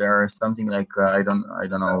 There are something like I don't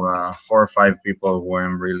know 4 or 5 people who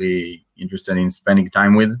I'm really interested in spending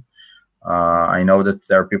time with. I know that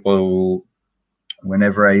there are people who,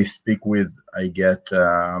 whenever I speak with, I get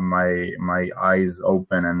my eyes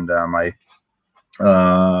open and my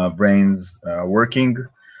brains working.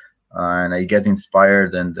 And I get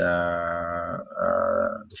inspired, and the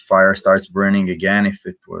fire starts burning again if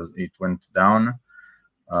it went down.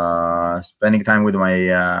 Spending time with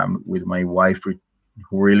my wife, who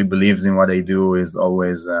really believes in what I do, is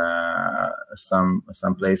always some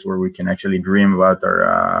place where we can actually dream about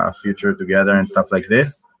our future together and stuff like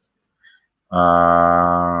this.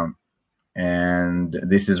 And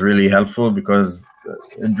this is really helpful because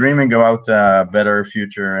dreaming about a better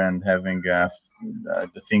future and having the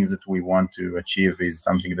things that we want to achieve is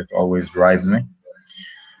something that always drives me.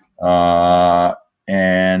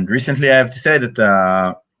 And recently I have to say that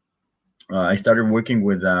I started working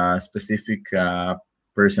with a specific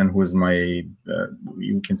person who's my,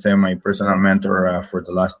 you can say, my personal mentor for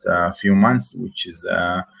the last few months, which is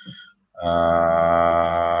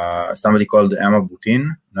somebody called Emma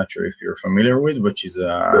Boutin. Not sure if you're familiar with, but she's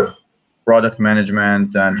a product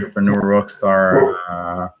management entrepreneur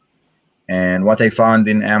rockstar. And what I found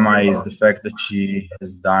in Emma is the fact that she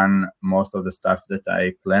has done most of the stuff that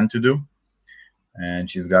I plan to do. And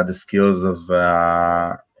she's got the skills of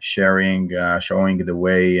sharing, showing the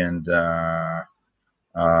way, and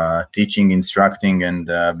teaching, instructing, and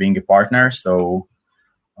being a partner. So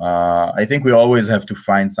I think we always have to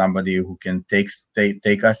find somebody who can take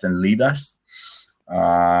us and lead us.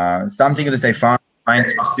 Something that I find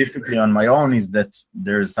specifically on my own is that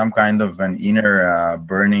there's some kind of an inner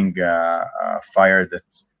burning fire that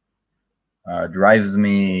drives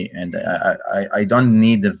me, and I don't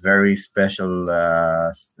need a very special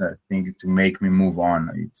thing to make me move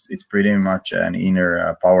on. It's pretty much an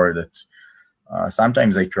inner power that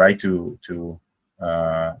sometimes I try to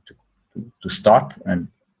stop, and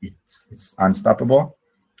it's unstoppable.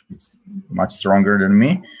 It's much stronger than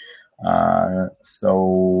me.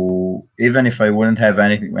 So even if I wouldn't have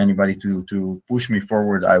anybody to push me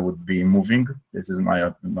forward, I would be moving. This is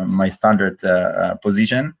my standard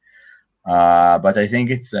position. But I think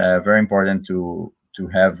it's very important to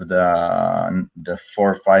have the 4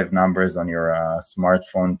 or 5 numbers on your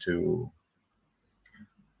smartphone to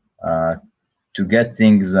get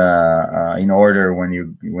things in order when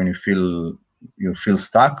you feel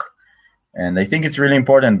stuck. And I think it's really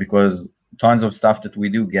important because tons of stuff that we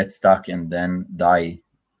do get stuck and then die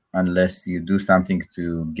unless you do something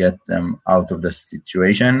to get them out of the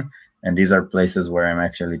situation. And these are places where I'm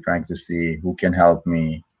actually trying to see who can help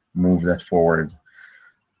me move that forward.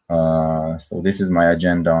 So this is my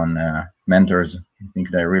agenda on mentors. I think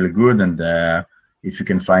they're really good, and if you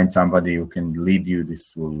can find somebody who can lead you,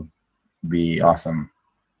 this will be awesome.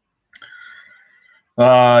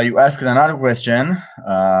 You asked another question.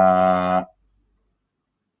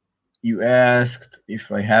 You asked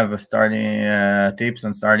if I have a starting tips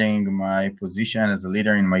on starting my position as a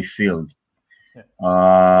leader in my field.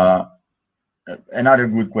 Another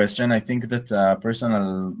good question. I think that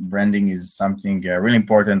personal branding is something really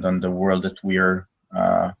important on the world that we are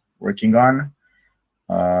working on.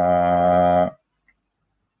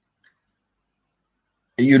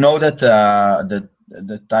 You know that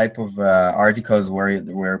the type of articles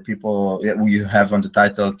where people, you have on the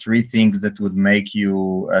title 3 things that would make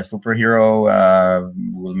you a superhero,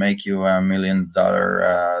 will make you $1 million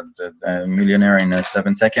millionaire in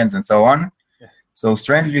 7 seconds, and so on. So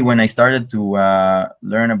strangely, when I started to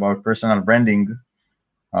learn about personal branding,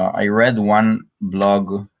 I read one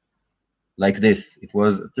blog like this. It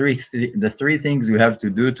was the 3 things you have to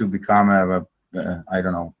do to become a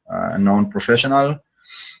known professional.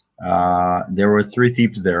 There were 3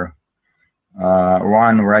 tips there.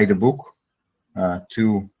 1, write a book.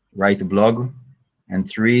 2, write a blog. And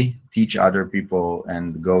 3, teach other people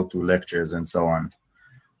and go to lectures and so on.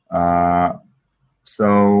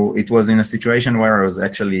 So it was in a situation where I was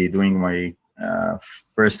actually doing my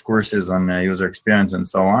first courses on user experience and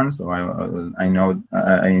so on. So I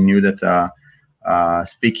knew that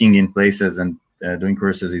speaking in places and doing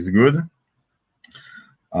courses is good.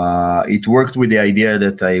 It worked with the idea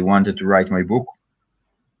that I wanted to write my book.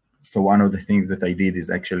 So one of the things that I did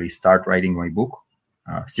is actually start writing my book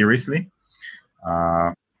seriously.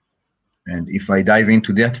 And if I dive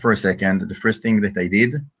into that for a second, the first thing that I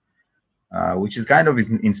did, which is kind of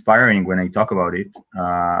inspiring when I talk about it,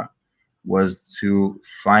 was to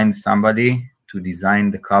find somebody to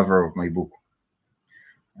design the cover of my book.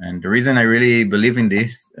 And the reason I really believe in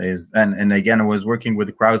this is, and again, I was working with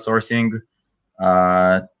a crowdsourcing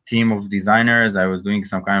team of designers. I was doing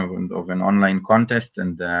some kind of an online contest,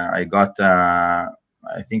 and I got, I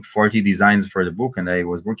think, 40 designs for the book, and I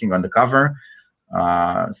was working on the cover.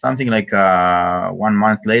 Something like 1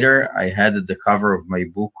 month later, I had the cover of my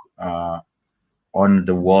book on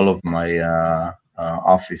the wall of my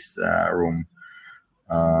office room.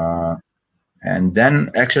 And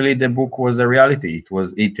then actually the book was a reality.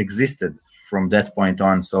 It existed from that point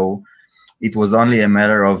on. So it was only a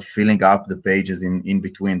matter of filling up the pages in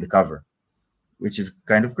between the cover, which is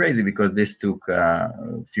kind of crazy because this took a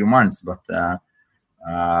few months, but the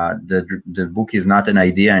book is not an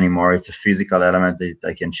idea anymore. It's a physical element that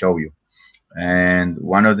I can show you. And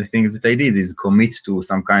one of the things that I did is commit to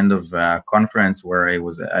some kind of conference where I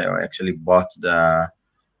actually bought the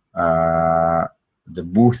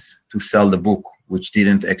booth to sell the book, which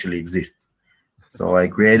didn't actually exist. So I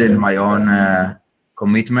created my own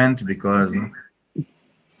commitment because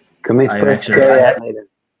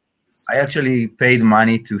I actually paid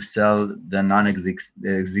money to sell the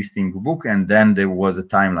non-existing book, and then there was a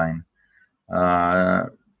timeline.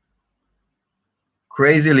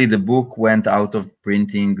 Crazily, the book went out of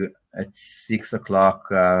printing at 6 o'clock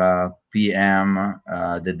p.m.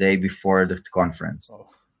 The day before the conference. Oh.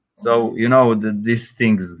 So, you know, these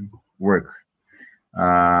things work.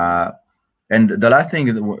 And the last thing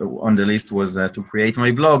on the list was to create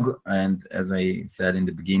my blog. And as I said in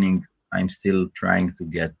the beginning, I'm still trying to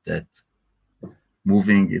get that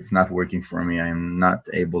moving. It's not working for me. I'm not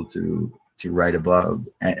able to write a blog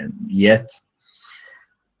yet.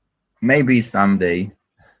 Maybe someday.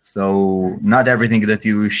 So not everything that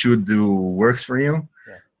you should do works for you.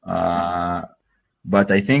 Yeah.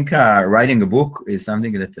 But I think writing a book is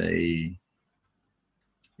something that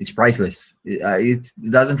it's priceless. It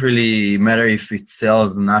doesn't really matter if it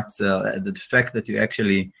sells or not sell. The fact that you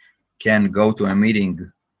actually can go to a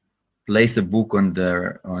meeting, place a book on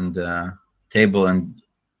the table and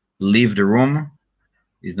leave the room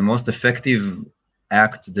is the most effective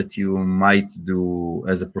act that you might do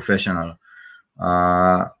as a professional.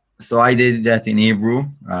 So I did that in Hebrew,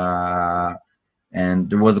 and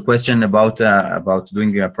there was a question about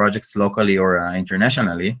doing projects locally or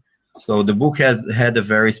internationally. So the book had a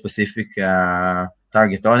very specific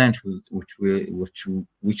target audience, which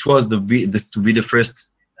was to be the first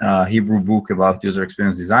Hebrew book about user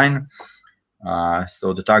experience design.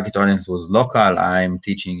 So the target audience was local. I'm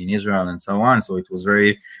teaching in Israel and so on. So it was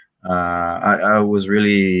very. I was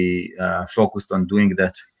really focused on doing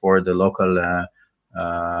that for the local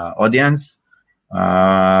audience.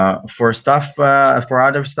 For other stuff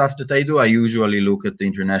that I do, I usually look at the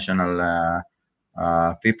international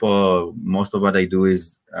people. Most of what I do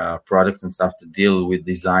is products and stuff to deal with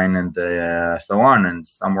design and so on. And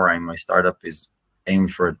somewhere in my startup is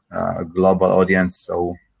aimed for a global audience.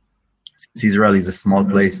 So since Israel is a small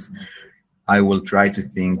place, I will try to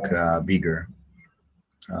think bigger,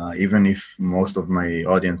 even if most of my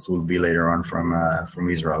audience will be later on from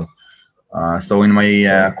Israel. So in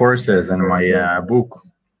my courses and my book,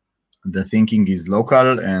 the thinking is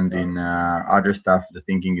local, and in other stuff, the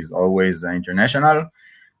thinking is always international.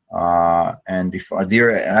 And if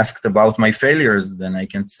Adir asked about my failures, then I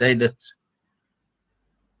can say that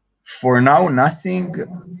for now, nothing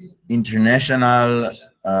international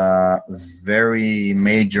very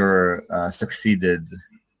major succeeded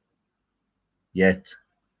yet.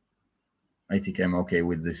 I think I'm okay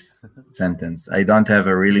with this sentence. I don't have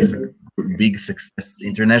a really big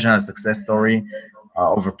international success story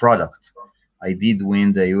of a product. I did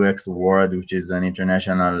win the UX award, which is an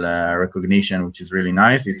international recognition, which is really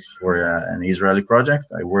nice. It's for an Israeli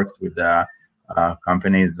project. I worked with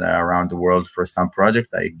companies around the world for some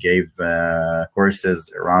project. I gave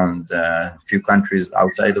courses around a few countries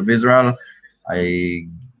outside of Israel. I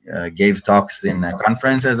gave talks in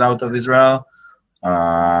conferences out of Israel.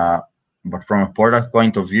 But from a product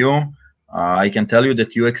point of view, I can tell you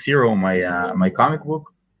that UX Hero, my comic book,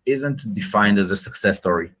 isn't defined as a success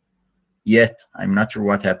story yet. I'm not sure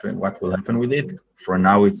what will happen with it. For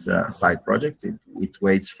now, it's a side project. It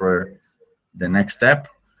waits for the next step.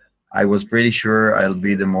 I was pretty sure I'll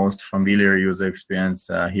be the most familiar user experience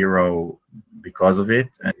hero because of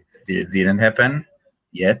it, and it didn't happen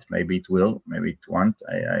yet. Maybe it will, maybe it won't.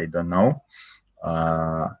 I don't know.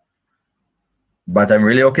 But I'm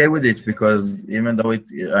really okay with it, because even though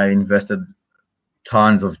I invested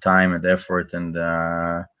tons of time and effort and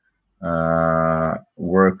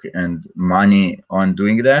work and money on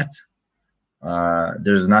doing that,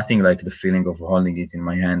 there's nothing like the feeling of holding it in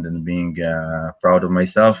my hand and being proud of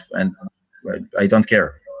myself, and I don't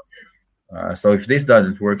care. So if this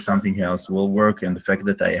doesn't work, something else will work, and the fact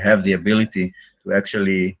that I have the ability to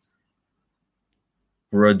actually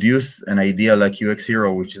produce an idea like UX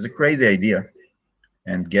Hero, which is a crazy idea,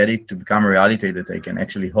 and get it to become a reality that I can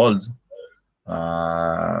actually hold,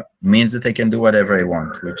 means that I can do whatever I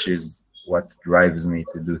want, which is what drives me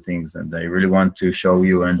to do things. And I really want to show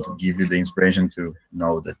you and to give you the inspiration to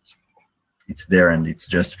know that it's there, and it's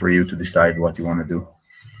just for you to decide what you want to do.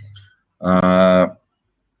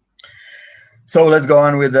 So let's go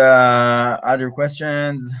on with other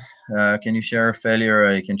questions. Can you share a failure?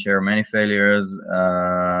 I can share many failures.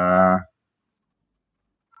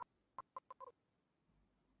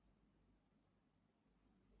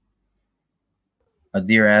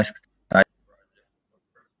 Adir asked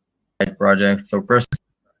side project. So person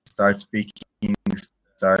start speaking,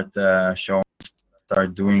 start showing,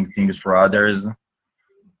 start doing things for others.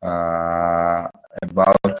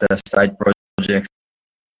 About the side projects,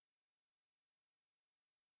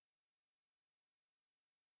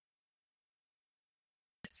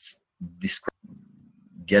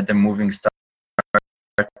 get them moving, start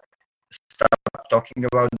talking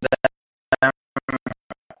about them,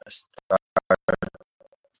 start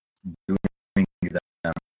doing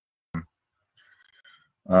them.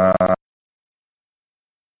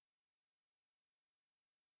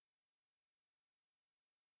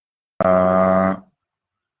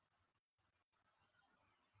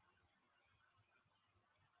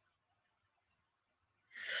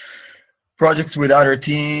 Projects with other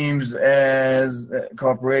teams as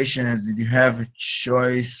cooperations. Did you have a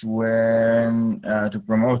choice when to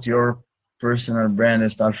promote your personal brand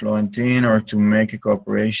as Florentin, or to make a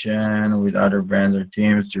cooperation with other brands or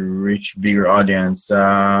teams to reach bigger audience?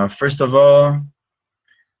 First of all,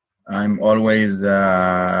 I'm always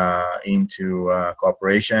into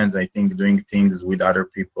cooperations. I think doing things with other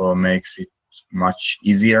people makes it much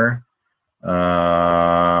easier.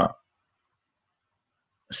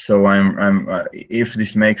 So if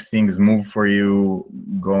this makes things move for you,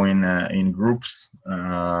 go in groups.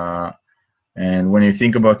 And when you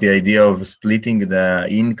think about the idea of splitting the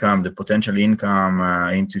income, the potential income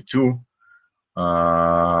into two,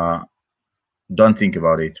 don't think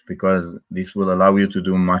about it, because this will allow you to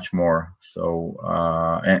do much more. So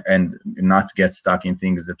and not get stuck in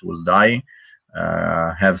things that will die.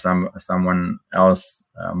 Have someone else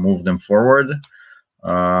move them forward.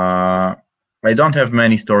 I don't have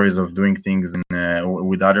many stories of doing things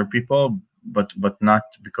with other people, but not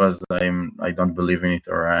because I don't believe in it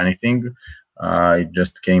or anything. It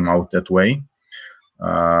just came out that way.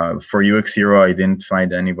 For UX Hero, I didn't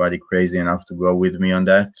find anybody crazy enough to go with me on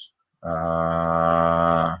that.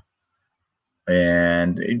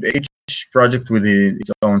 And each project with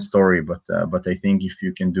its own story, but I think if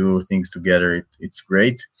you can do things together, it's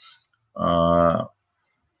great.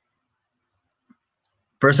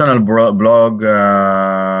 Personal blog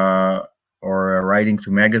or writing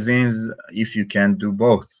to magazines, if you can do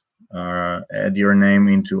both. Add your name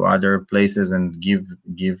into other places and give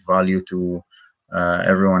value to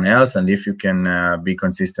everyone else. And if you can be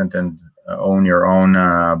consistent and own your own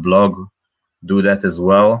blog, do that as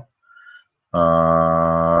well.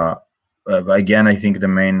 Again, I think the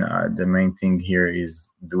main thing here is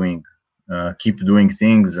keep doing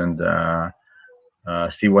things and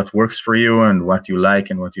see what works for you and what you like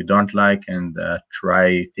and what you don't like, and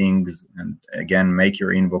try things, and again, make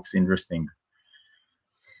your inbox interesting.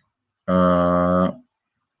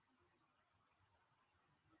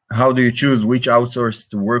 How do you choose which outsource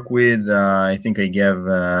to work with? I think I gave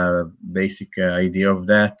a basic idea of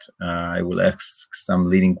that. I will ask some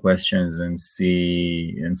leading questions and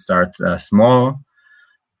see and start small.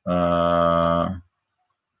 How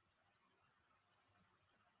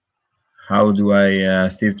do I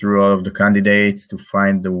sift through all of the candidates to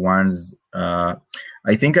find the ones? I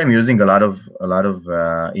think I'm using a lot of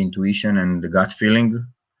intuition and the gut feeling.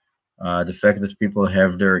 The fact that people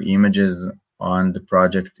have their images on the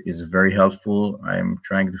project is very helpful. I'm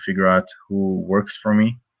trying to figure out who works for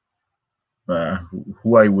me,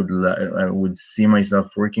 who I would see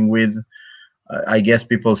myself working with. I guess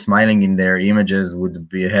people smiling in their images would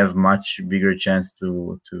have much bigger chance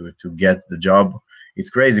to get the job.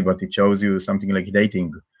 It's crazy, but it shows you something like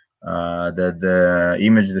dating. That the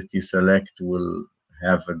image that you select will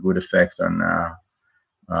have a good effect on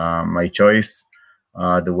my choice.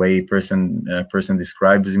 The way person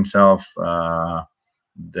describes himself, the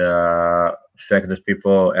fact that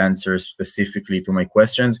people answer specifically to my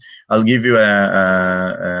questions. I'll give you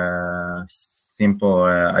a simple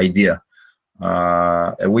idea.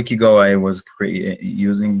 A week ago, I was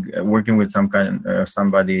working with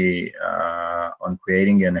somebody on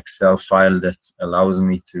creating an Excel file that allows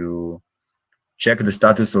me to check the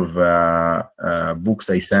status of books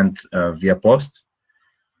I sent via post.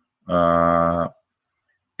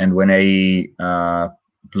 And when I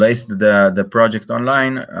placed the project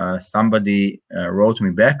online, somebody wrote me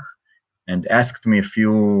back and asked me a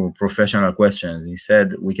few professional questions. He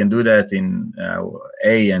said, we can do that in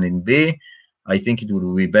A and in B. I think it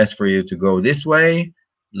would be best for you to go this way.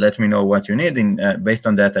 Let me know what you need, and based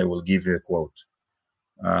on that, I will give you a quote.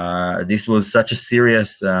 This was such a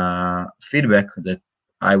serious feedback that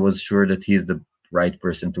I was sure that he's the right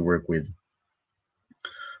person to work with.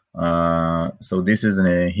 So this is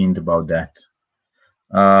a hint about that.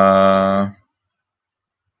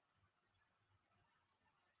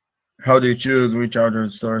 How do you choose which other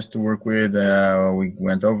source to work with? We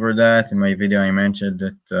went over that. In my video, I mentioned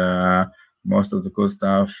that most of the cool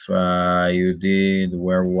stuff you did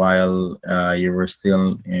were while you were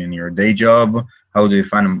still in your day job. How do you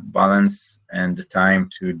find balance and the time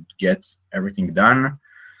to get everything done?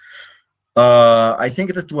 I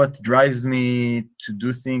think that what drives me to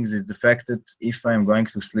do things is the fact that if I'm going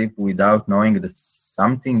to sleep without knowing that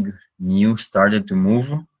something new started to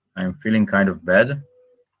move, I'm feeling kind of bad.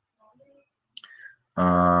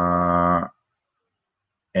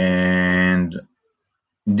 And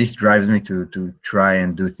this drives me to try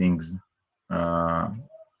and do things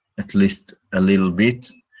at least a little bit.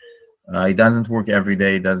 It doesn't work every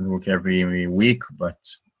day, it doesn't work every week, but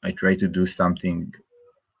I try to do something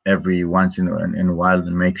every once in a while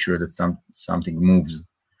and make sure that something moves.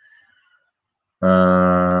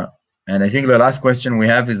 And I think the last question we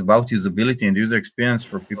have is about usability and user experience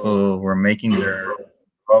for people who are making their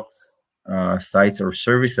blogs, sites, or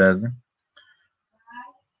services.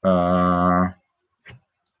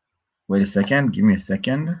 Wait a second, give me a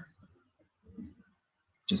second.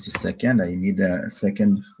 Just a second, I need a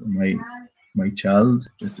second for my child.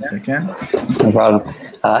 Just a second. No problem.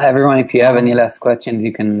 Everyone, if you have any last questions,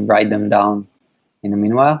 you can write them down in the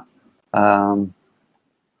meanwhile.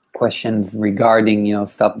 Questions regarding,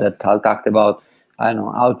 stuff that Tal talked about, I don't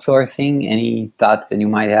know, outsourcing, any thoughts that you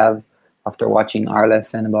might have after watching our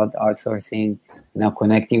lesson about outsourcing,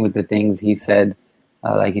 connecting with the things he said.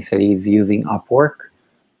 Like he said, he's using Upwork.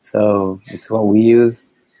 So it's what we use.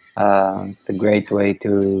 It's a great way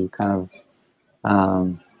to kind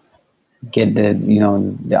of get the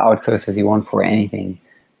outsources you want for anything.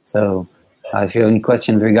 So if you have any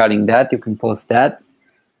questions regarding that, you can post that.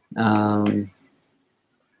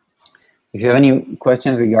 If you have any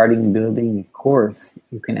questions regarding building a course,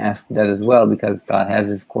 you can ask that as well, because Todd has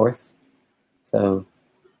his course. So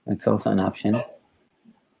It's also an option.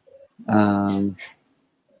 And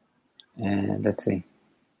let's see.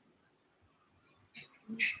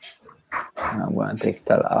 I'm going to take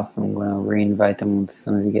Tal off. I'm going to re-invite him as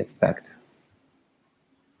soon as he gets back.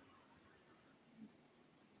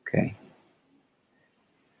 Okay.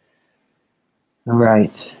 All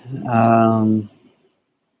right.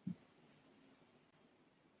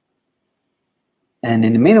 And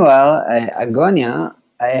in the meanwhile, Agonia,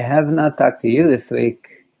 I have not talked to you this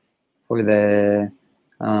week for the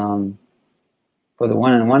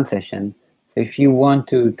one-on-one session. So if you want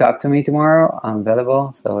to talk to me tomorrow, I'm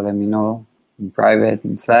available. So let me know in private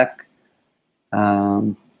in Slack.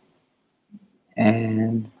 And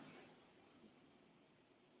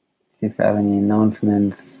see if I have any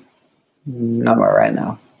announcements. Not right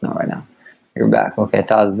now. Not right now. You're back. Okay,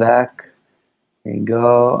 Tal's back. Here you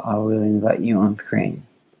go. I will invite you on screen.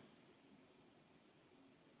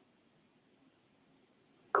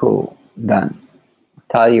 Cool. Done.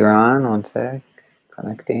 Tal, you're on. One sec.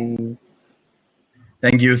 Connecting.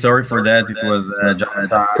 Thank you. Sorry for that. It was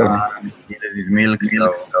Jonathan. He needed his milk, so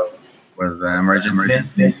it was an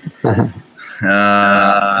emergency. So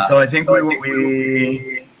I think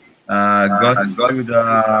we got to the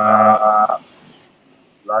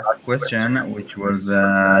last question, which was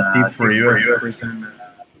a tip for you as a person to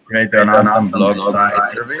create an awesome blog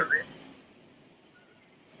site service.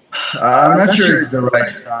 I'm not sure it's the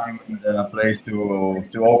right time and place to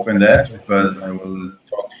open that because I will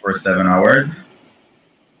talk for 7 hours.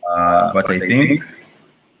 But I think,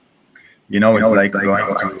 it's like going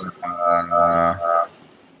to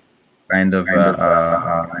kind of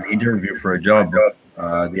an interview for a job.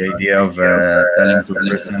 The idea of telling to a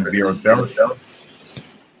person be yourself.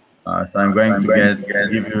 So I'm going to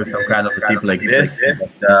give you some kind of a tip like this.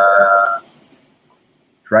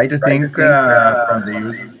 Try to think from the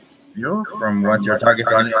user view, from what your target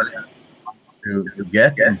audience to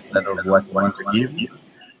get instead of what you want to give.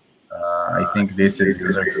 I think this is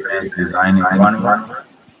user experience design in one.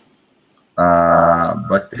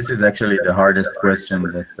 But this is actually the hardest question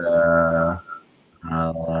that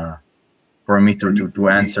for me to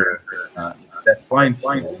answer set points.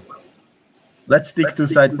 Let's stick to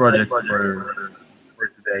side projects for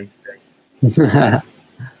today.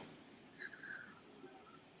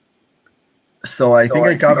 So I think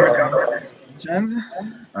I covered questions.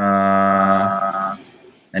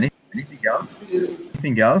 Anything else?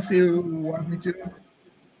 Anything else you want me to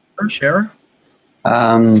share?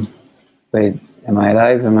 Wait, am I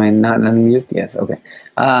live? Am I not unmute? Yes. Okay.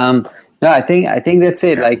 No, I think that's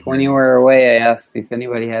it. Like when you were away, I asked if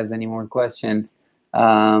anybody has any more questions.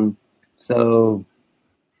 So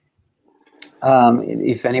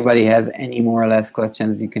if anybody has any more or less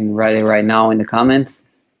questions, you can write it right now in the comments,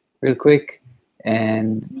 real quick.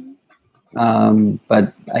 And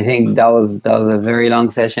but I think that was a very long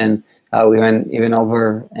session. We went even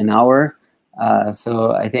over an hour.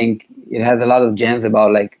 So I think it has a lot of gems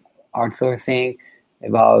about like outsourcing,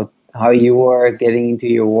 about how you are getting into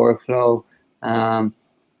your workflow,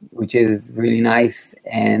 which is really nice.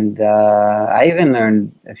 And I even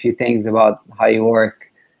learned a few things about how you work,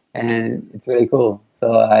 and it's really cool.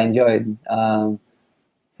 So I enjoyed.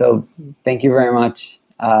 So thank you very much.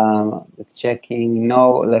 Just checking.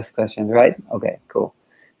 No less questions, right? Okay, cool.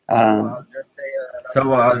 I'll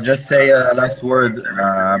just say a last word.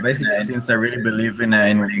 Basically, since I really believe in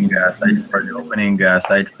side project, opening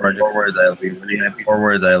side project forward, I'll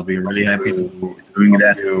be really happy to doing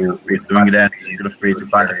that. Feel free to contact me.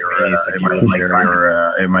 Share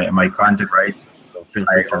my contact, right? So feel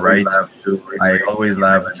free to write. I always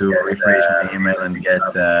love to refresh my email and get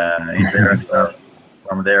interesting stuff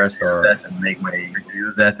from there. So that and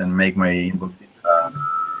make my inbox.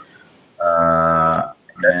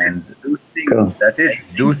 And do things. Cool. That's it.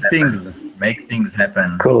 Do things. Make things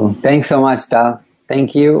happen. Cool. Thanks so much, Tal.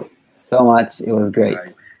 Thank you so much. It was great.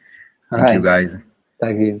 Thank you, guys.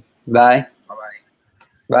 Thank you. Bye. Bye-bye.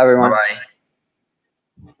 Bye, everyone. Bye-bye.